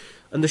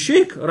 And the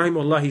Shaykh,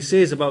 rahimahullah, he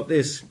says about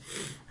this,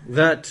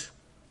 that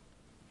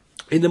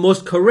in the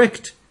most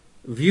correct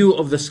view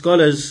of the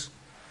scholars,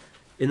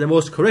 a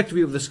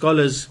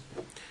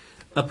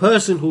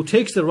person who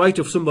takes the right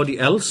of somebody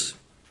else,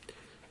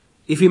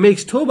 if he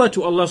makes tawbah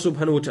to Allah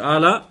subhanahu wa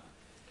ta'ala,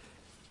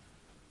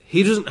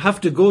 he doesn't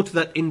have to go to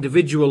that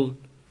individual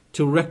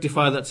to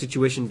rectify that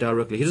situation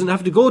directly. He doesn't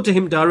have to go to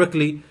him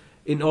directly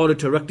in order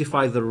to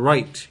rectify the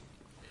right.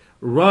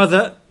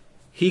 Rather,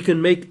 he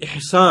can make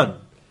ihsan.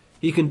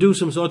 He can do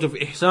some sort of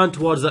ihsan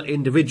towards that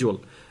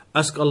individual.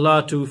 Ask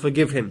Allah to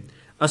forgive him.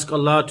 Ask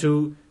Allah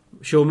to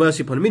show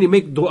mercy upon him. Meaning,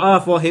 make dua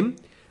for him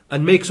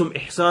and make some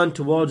ihsan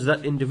towards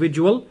that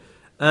individual.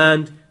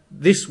 And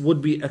this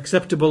would be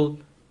acceptable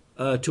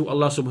to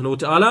Allah subhanahu wa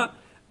ta'ala.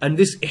 And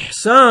this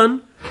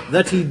ihsan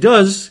that he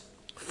does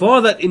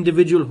for that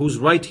individual whose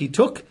right he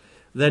took,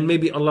 then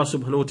maybe Allah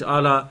subhanahu wa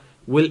ta'ala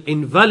will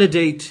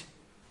invalidate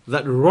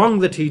that wrong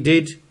that he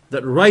did,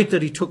 that right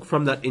that he took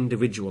from that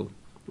individual.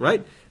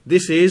 Right?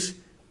 This is,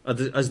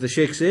 as the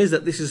Shaykh says,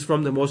 that this is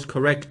from the most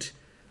correct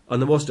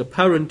and the most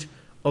apparent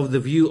of the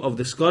view of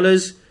the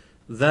scholars,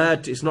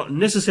 that it's not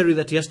necessary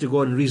that he has to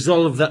go and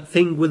resolve that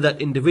thing with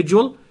that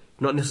individual,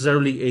 not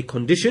necessarily a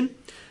condition,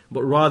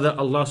 but rather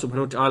Allah subhanahu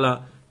wa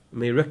ta'ala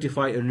may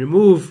rectify and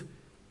remove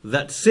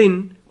that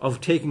sin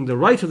of taking the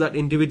right of that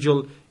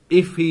individual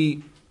if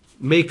he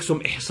makes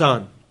some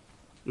ihsan.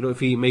 If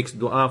he makes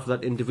dua for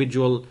that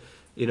individual,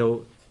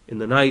 in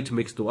the night,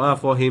 makes dua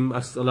for him,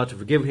 asks Allah to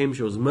forgive him,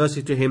 shows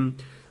mercy to him,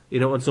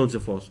 and so on and so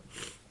forth.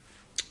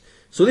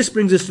 So this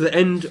brings us to the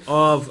end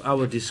of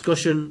our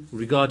discussion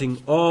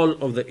regarding all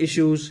of the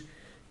issues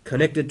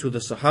connected to the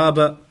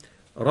Sahaba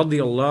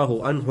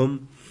radiyallahu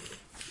anhum.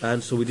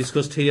 And so we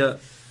discussed here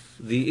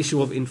the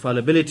issue of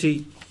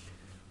infallibility,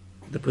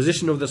 the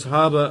position of the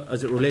Sahaba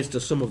as it relates to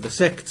some of the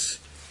sects,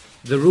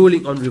 the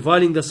ruling on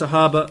reviling the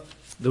Sahaba,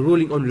 the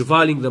ruling on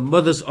reviling the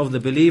mothers of the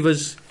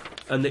believers,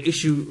 and the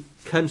issue,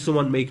 can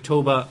someone make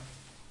tawbah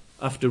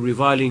after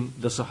reviling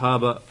the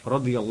Sahaba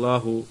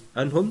radiyallahu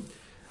anhum.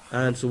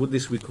 And so with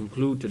this we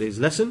conclude today's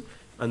lesson,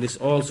 and this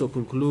also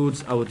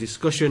concludes our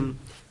discussion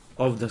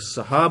of the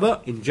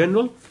Sahaba in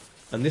general.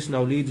 And this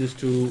now leads us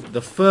to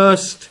the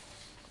first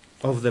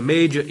of the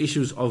major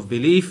issues of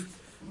belief,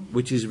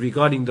 which is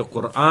regarding the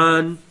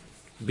Quran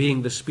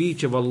being the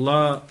speech of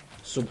Allah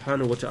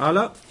subhanahu wa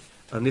ta'ala.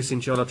 And this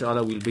inshallah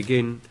ta'ala will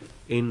begin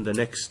in the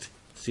next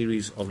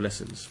series of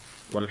lessons.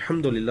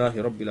 Walhamdulillahi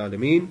Rabbil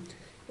Alameen,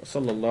 wa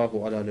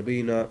sallallahu ala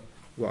nabiyyina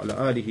wa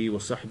ala alihi wa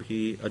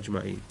sahbihi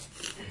ajma'in.